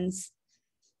to Ben's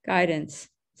guidance.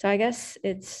 So I guess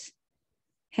it's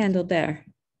handled there.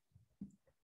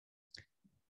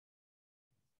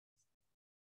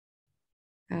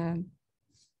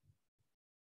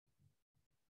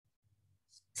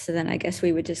 So then I guess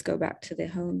we would just go back to the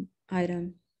home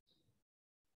item.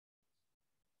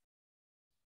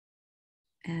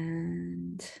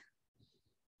 And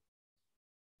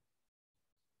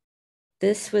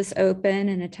this was open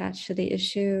and attached to the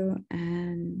issue,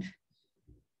 and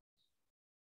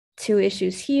 2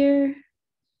 issues here.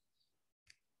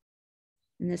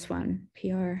 And this one,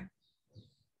 PR.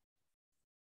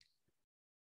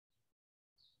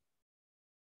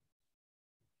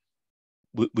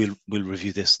 We'll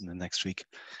review this in the next week.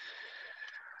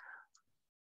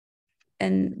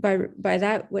 And by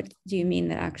that, what do you mean,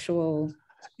 the actual?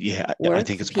 Yeah, work, I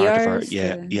think it's part of our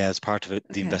PRs, as part of it,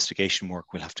 the Okay. investigation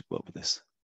work. We'll have to go up with this.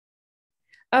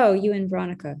 Oh, you and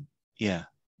Veronica. Yeah.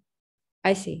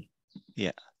 I see.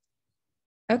 Yeah.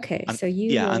 Okay, And, so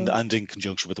you yeah, will... and in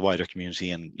conjunction with the wider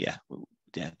community, and yeah,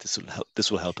 this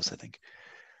will help us, I think.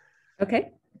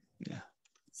 Okay. Yeah.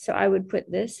 So I would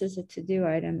put this as a to-do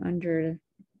item under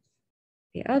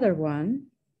the other one,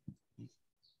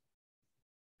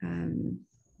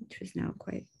 which was now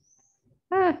quite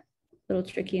a little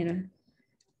tricky in a.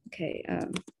 Okay,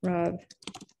 Rob,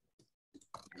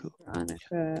 Cool.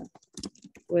 Veronica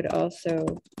would also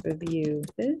review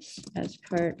this as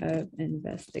part of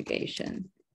investigation.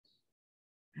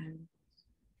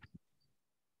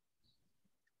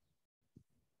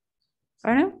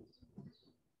 Arno?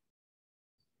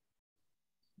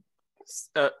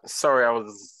 Sorry, I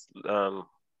was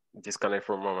disconnected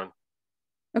for a moment.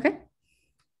 Okay.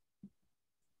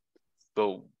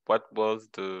 So what was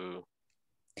the...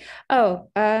 Oh,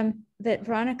 that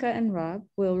Veronica and Rob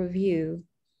will review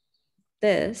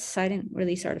this citing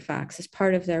release artifacts as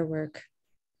part of their work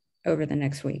over the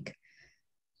next week.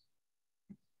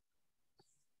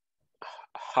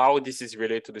 How this is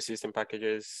related to the system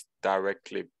packages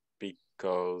directly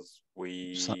because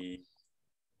we...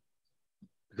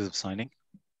 Because of signing?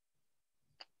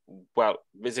 Well,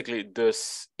 basically,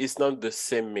 this is not the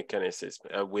same mechanism.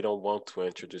 We don't want to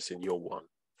introduce a new one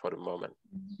for the moment.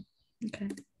 Okay.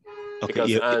 Because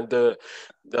yeah.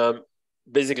 And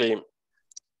basically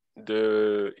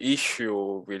the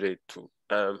issue related to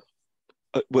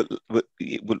well,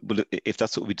 if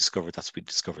that's what we discovered,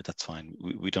 that's fine.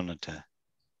 We don't need to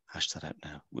hash that out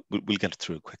now. We'll get it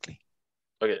through quickly.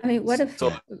 Okay. I mean, what if...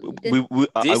 So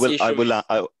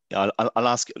I'll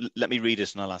ask. Let me read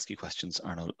it, and I'll ask you questions,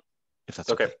 Arnold, if that's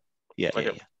okay. Yeah.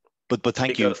 But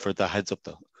thank you for the heads up,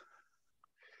 though.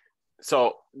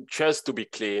 So just to be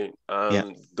clear,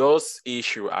 those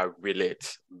issues are related,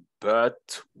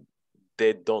 but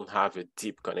they don't have a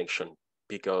deep connection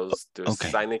because the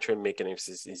signature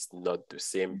mechanism is not the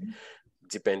same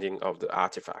depending on the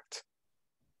artifact.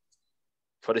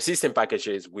 For the system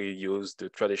packages, we use the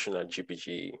traditional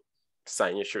GPG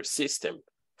signature system.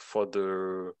 For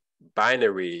the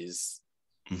binaries,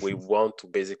 we want to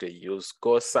basically use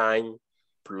cosign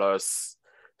plus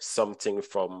something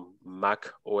from Mac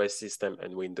OS system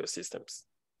and Windows systems.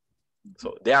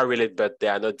 So they are related, but they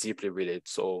are not deeply related.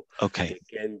 So it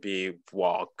can be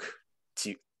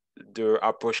the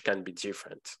approach can be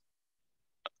different.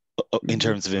 In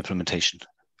terms of implementation?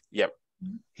 Yep.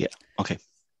 Yeah, okay.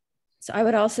 So I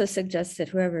would also suggest that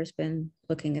whoever's been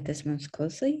looking at this most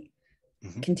closely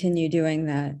continue doing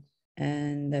that,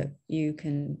 and that you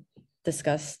can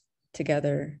discuss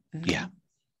together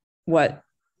what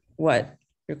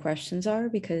your questions are,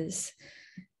 because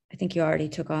I think you already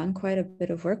took on quite a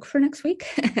bit of work for next week.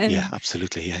 Yeah,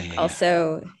 absolutely. Yeah.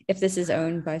 Also, if this is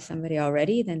owned by somebody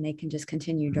already, then they can just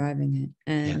continue driving it.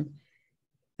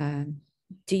 And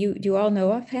do you all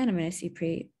know offhand? I mean, I see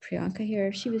Priyanka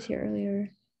here. She was here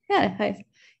earlier. Yeah, hi,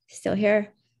 still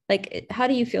here. Like, how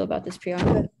do you feel about this,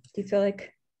 Priyanka? Do you feel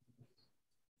like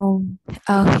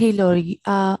Hey Lori,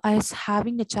 I was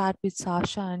having a chat with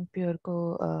Sasha and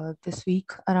Purko this week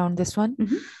around this one.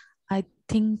 I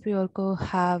think Purko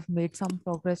have made some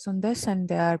progress on this and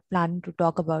they are planning to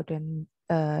talk about in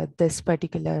this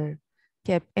particular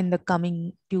in the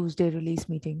coming Tuesday release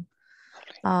meeting.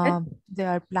 They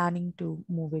are planning to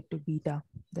move it to beta,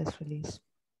 this release.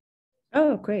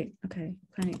 Oh, great. Okay.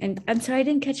 Fine. And I'm sorry, I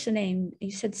didn't catch the name. You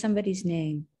said somebody's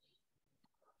name.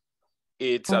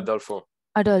 It's Adolfo.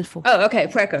 Adolfo. Oh, okay.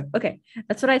 Puerco. Okay.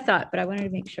 That's what I thought, but I wanted to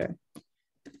make sure.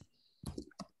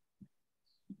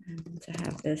 To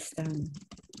have this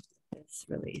this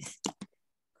release.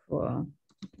 Cool.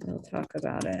 We'll talk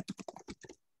about it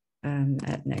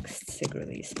at next SIG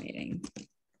release meeting.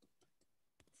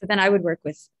 So then I would work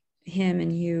with him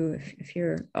and you if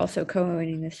you're also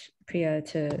co-owning this, Priya,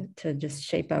 to just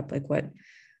shape up like what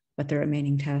the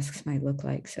remaining tasks might look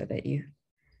like so that you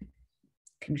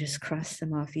can just cross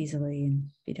them off easily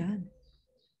and be done.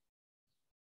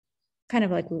 Kind of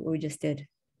like what we just did.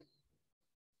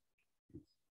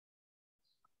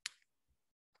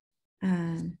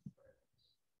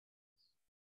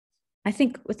 I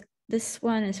think with this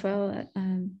one as well,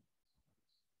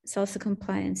 salsa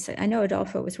compliance, I know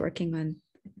Adolfo was working on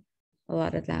a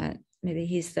lot of that. Maybe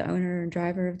he's the owner and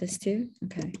driver of this too.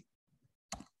 Okay.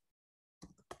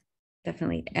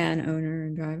 Definitely an owner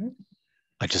and driver.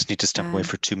 I just need to step away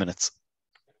for 2 minutes.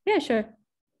 Yeah, sure.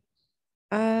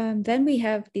 Then we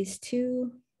have these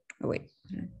two, oh wait.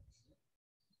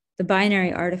 The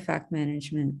binary artifact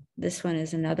management. This one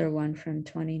is another one from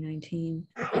 2019.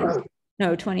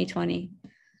 No, 2020.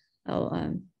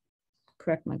 I'll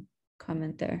correct my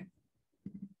comment there.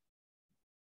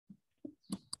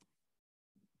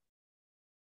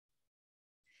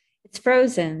 It's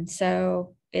frozen,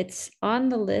 so it's on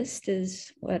the list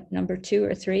is what, number 2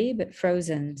 or 3, but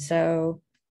frozen. So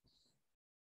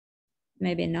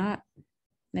maybe not,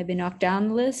 maybe knock down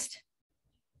the list.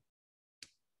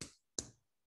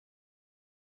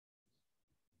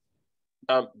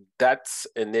 That's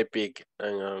an epic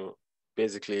and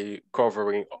basically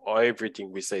covering everything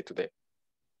we say today.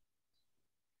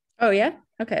 Oh yeah,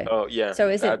 okay. Oh yeah. So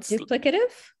is it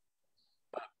duplicative?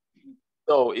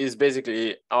 No, it's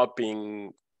basically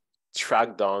helping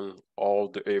track down all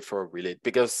the A4 related,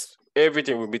 because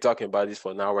everything we'll be talking about this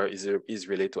for an hour is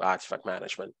related to artifact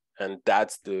management, and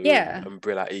that's the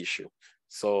umbrella issue.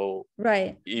 So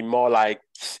right, it's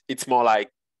more like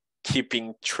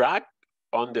keeping track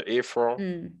on the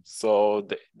A4. So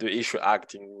the issue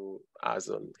acting as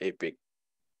an epic.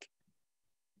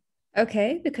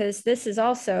 Okay, because this is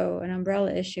also an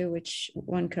umbrella issue, which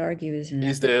one could argue is an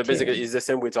basically it's the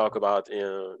same we talk about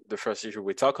in the first issue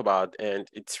we talk about, and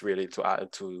it's really to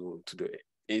add to the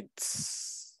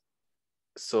it's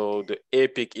so the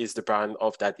epic is the brand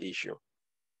of that issue.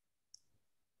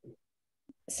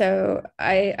 So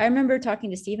I remember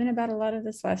talking to Stephen about a lot of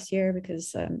this last year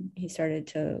because he started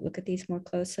to look at these more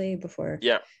closely before.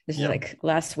 Yeah, this is like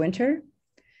last winter.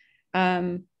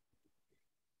 It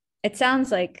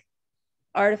sounds like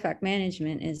artifact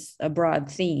management is a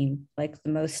broad theme, like the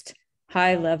most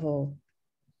high level,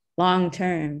 long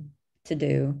term to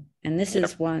do, and this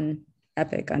is one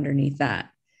epic underneath that.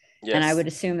 Yes. And I would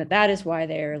assume that is why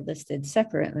they're listed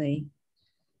separately,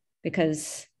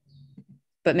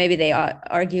 but maybe they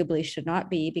arguably should not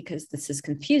be, because this is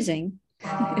confusing.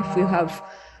 If you have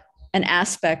an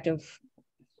aspect of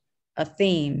a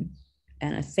theme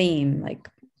and a theme like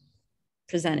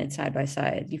presented side by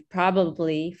side, you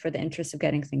probably, for the interest of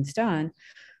getting things done,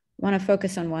 want to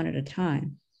focus on one at a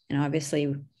time. And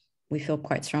obviously we feel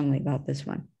quite strongly about this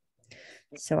one.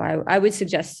 So I would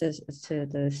suggest to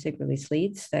the SIG release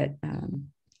leads that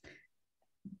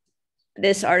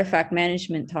this artifact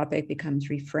management topic becomes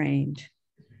reframed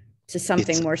to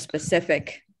something more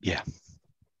specific. Yeah.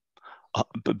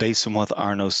 But based on what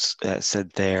Arno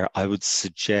said there, I would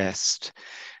suggest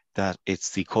that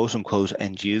it's the quote unquote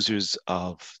end users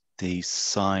of the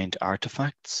signed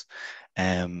artifacts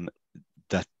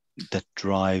that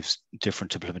drives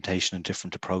different implementation and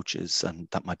different approaches, and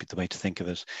that might be the way to think of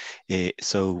it.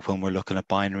 So when we're looking at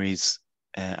binaries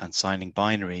and signing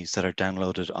binaries that are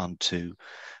downloaded onto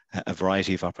a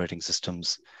variety of operating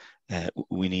systems,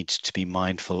 we need to be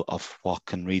mindful of what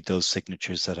can read those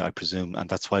signatures, that I presume, and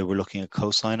that's why we're looking at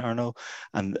cosign, Arno,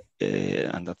 and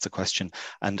that's a question.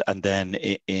 And then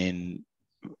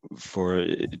for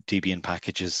Debian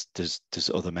packages, there's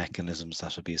other mechanisms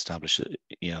that will be established,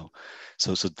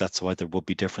 so that's why there will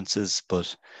be differences.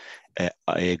 But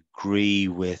I agree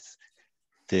with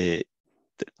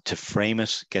to frame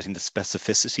it, getting the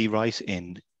specificity right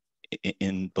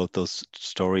in both those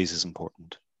stories is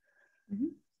important. Mm-hmm.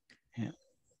 Yeah.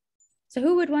 So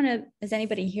who would want to, is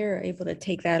anybody here able to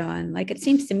take that on? Like, it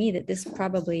seems to me that this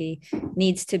probably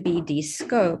needs to be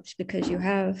descoped because you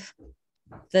have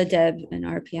the deb and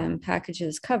RPM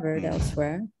packages covered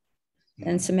elsewhere.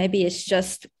 And so maybe it's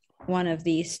just one of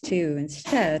these two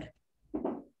instead.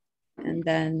 And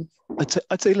then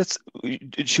I'd say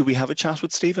should we have a chat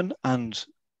with Stephen and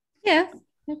yeah,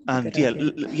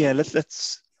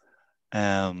 let's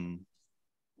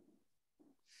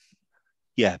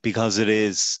because there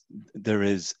is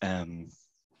a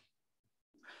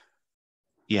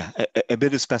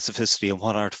bit of specificity on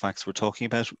what artifacts we're talking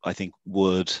about, I think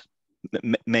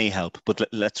may help, but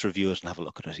let's review it and have a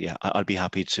look at it. Yeah, I'll be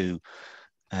happy to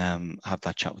have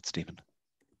that chat with Stephen.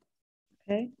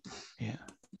 Okay. Yeah.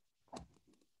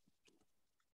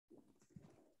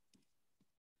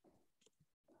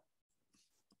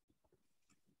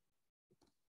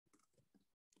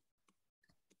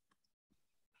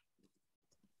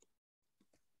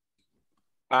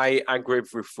 I agree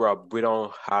with Rob. We don't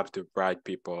have the right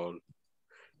people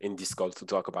in this call to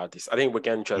talk about this. I think we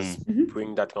can just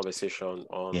bring that conversation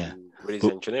on release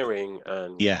engineering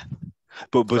and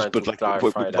but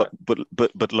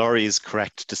Laurie is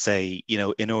correct to say, you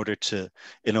know, in order to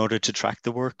track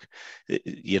the work,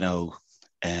 you know,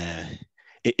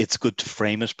 it's good to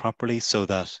frame it properly so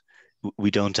that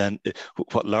we don't end.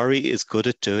 What Laurie is good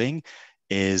at doing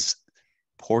is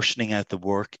portioning out the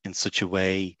work in such a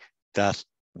way that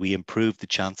we improve the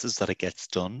chances that it gets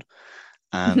done.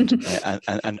 And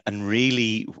and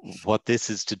really what this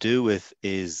is to do with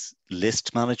is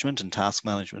list management and task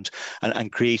management and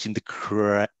creating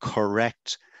the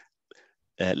correct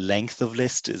length of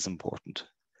list is important,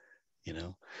 you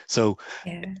know. So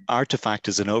artifact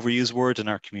is an overused word in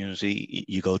our community.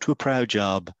 You go to a proud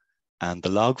job and the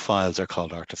log files are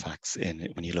called artifacts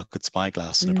when you look at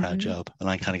Spyglass in a proud job, and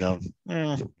I kind of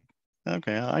go,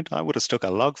 okay, I would have stuck a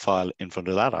log file in front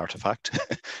of that artifact,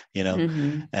 you know,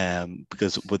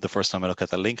 because with the first time I look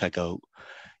at the link, I go,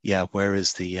 yeah, where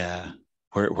is the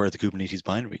where are the Kubernetes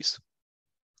binaries,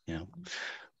 you know?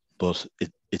 But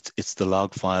it's the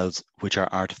log files which are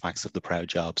artifacts of the proud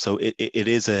job. So it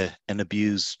is an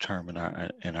abused term in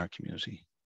our community.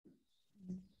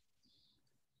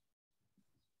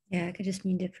 Yeah, it could just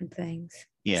mean different things.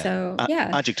 Yeah. So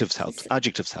adjectives help.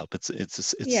 Adjectives help. It's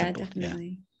simple.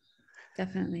 Definitely.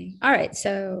 Definitely. All right.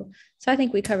 So I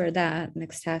think we covered that.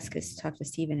 Next task is to talk to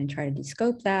Stephen and try to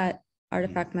descope that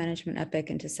artifact management epic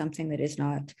into something that is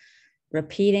not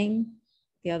repeating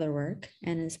the other work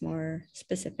and is more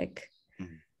specific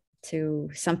to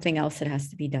something else that has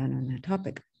to be done on that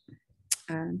topic.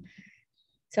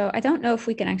 So I don't know if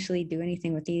we can actually do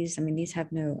anything with these. I mean, these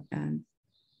have no,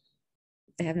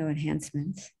 they have no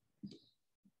enhancements.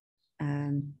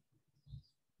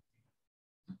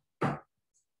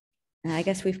 And I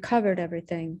guess we've covered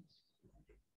everything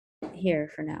here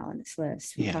for now on this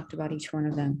list. We talked about each one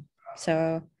of them.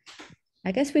 So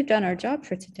I guess we've done our job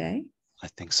for today. I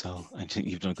think so. I think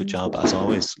you've done a good job as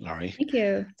always, Laurie. Thank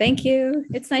you. Thank you.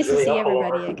 It's nice to see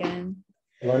everybody again.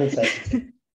 Learning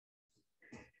session.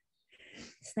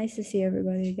 It's nice to see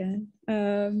everybody again.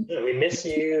 We miss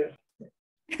you.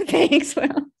 Thanks.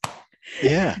 Well,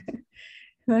 yeah.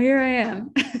 Well, here I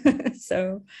am.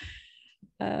 So,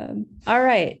 all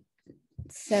right.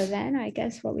 So then I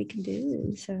guess what we can do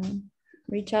is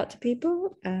reach out to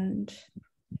people and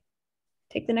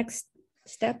take the next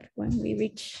step when we we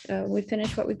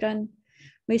finish what we've done.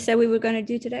 We said we were going to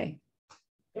do today.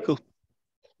 Cool.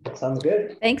 Sounds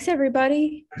good. Thanks,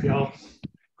 everybody. Y'all.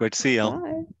 Great to see y'all.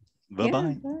 Bye. Bye-bye.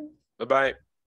 Yeah, bye. Bye-bye.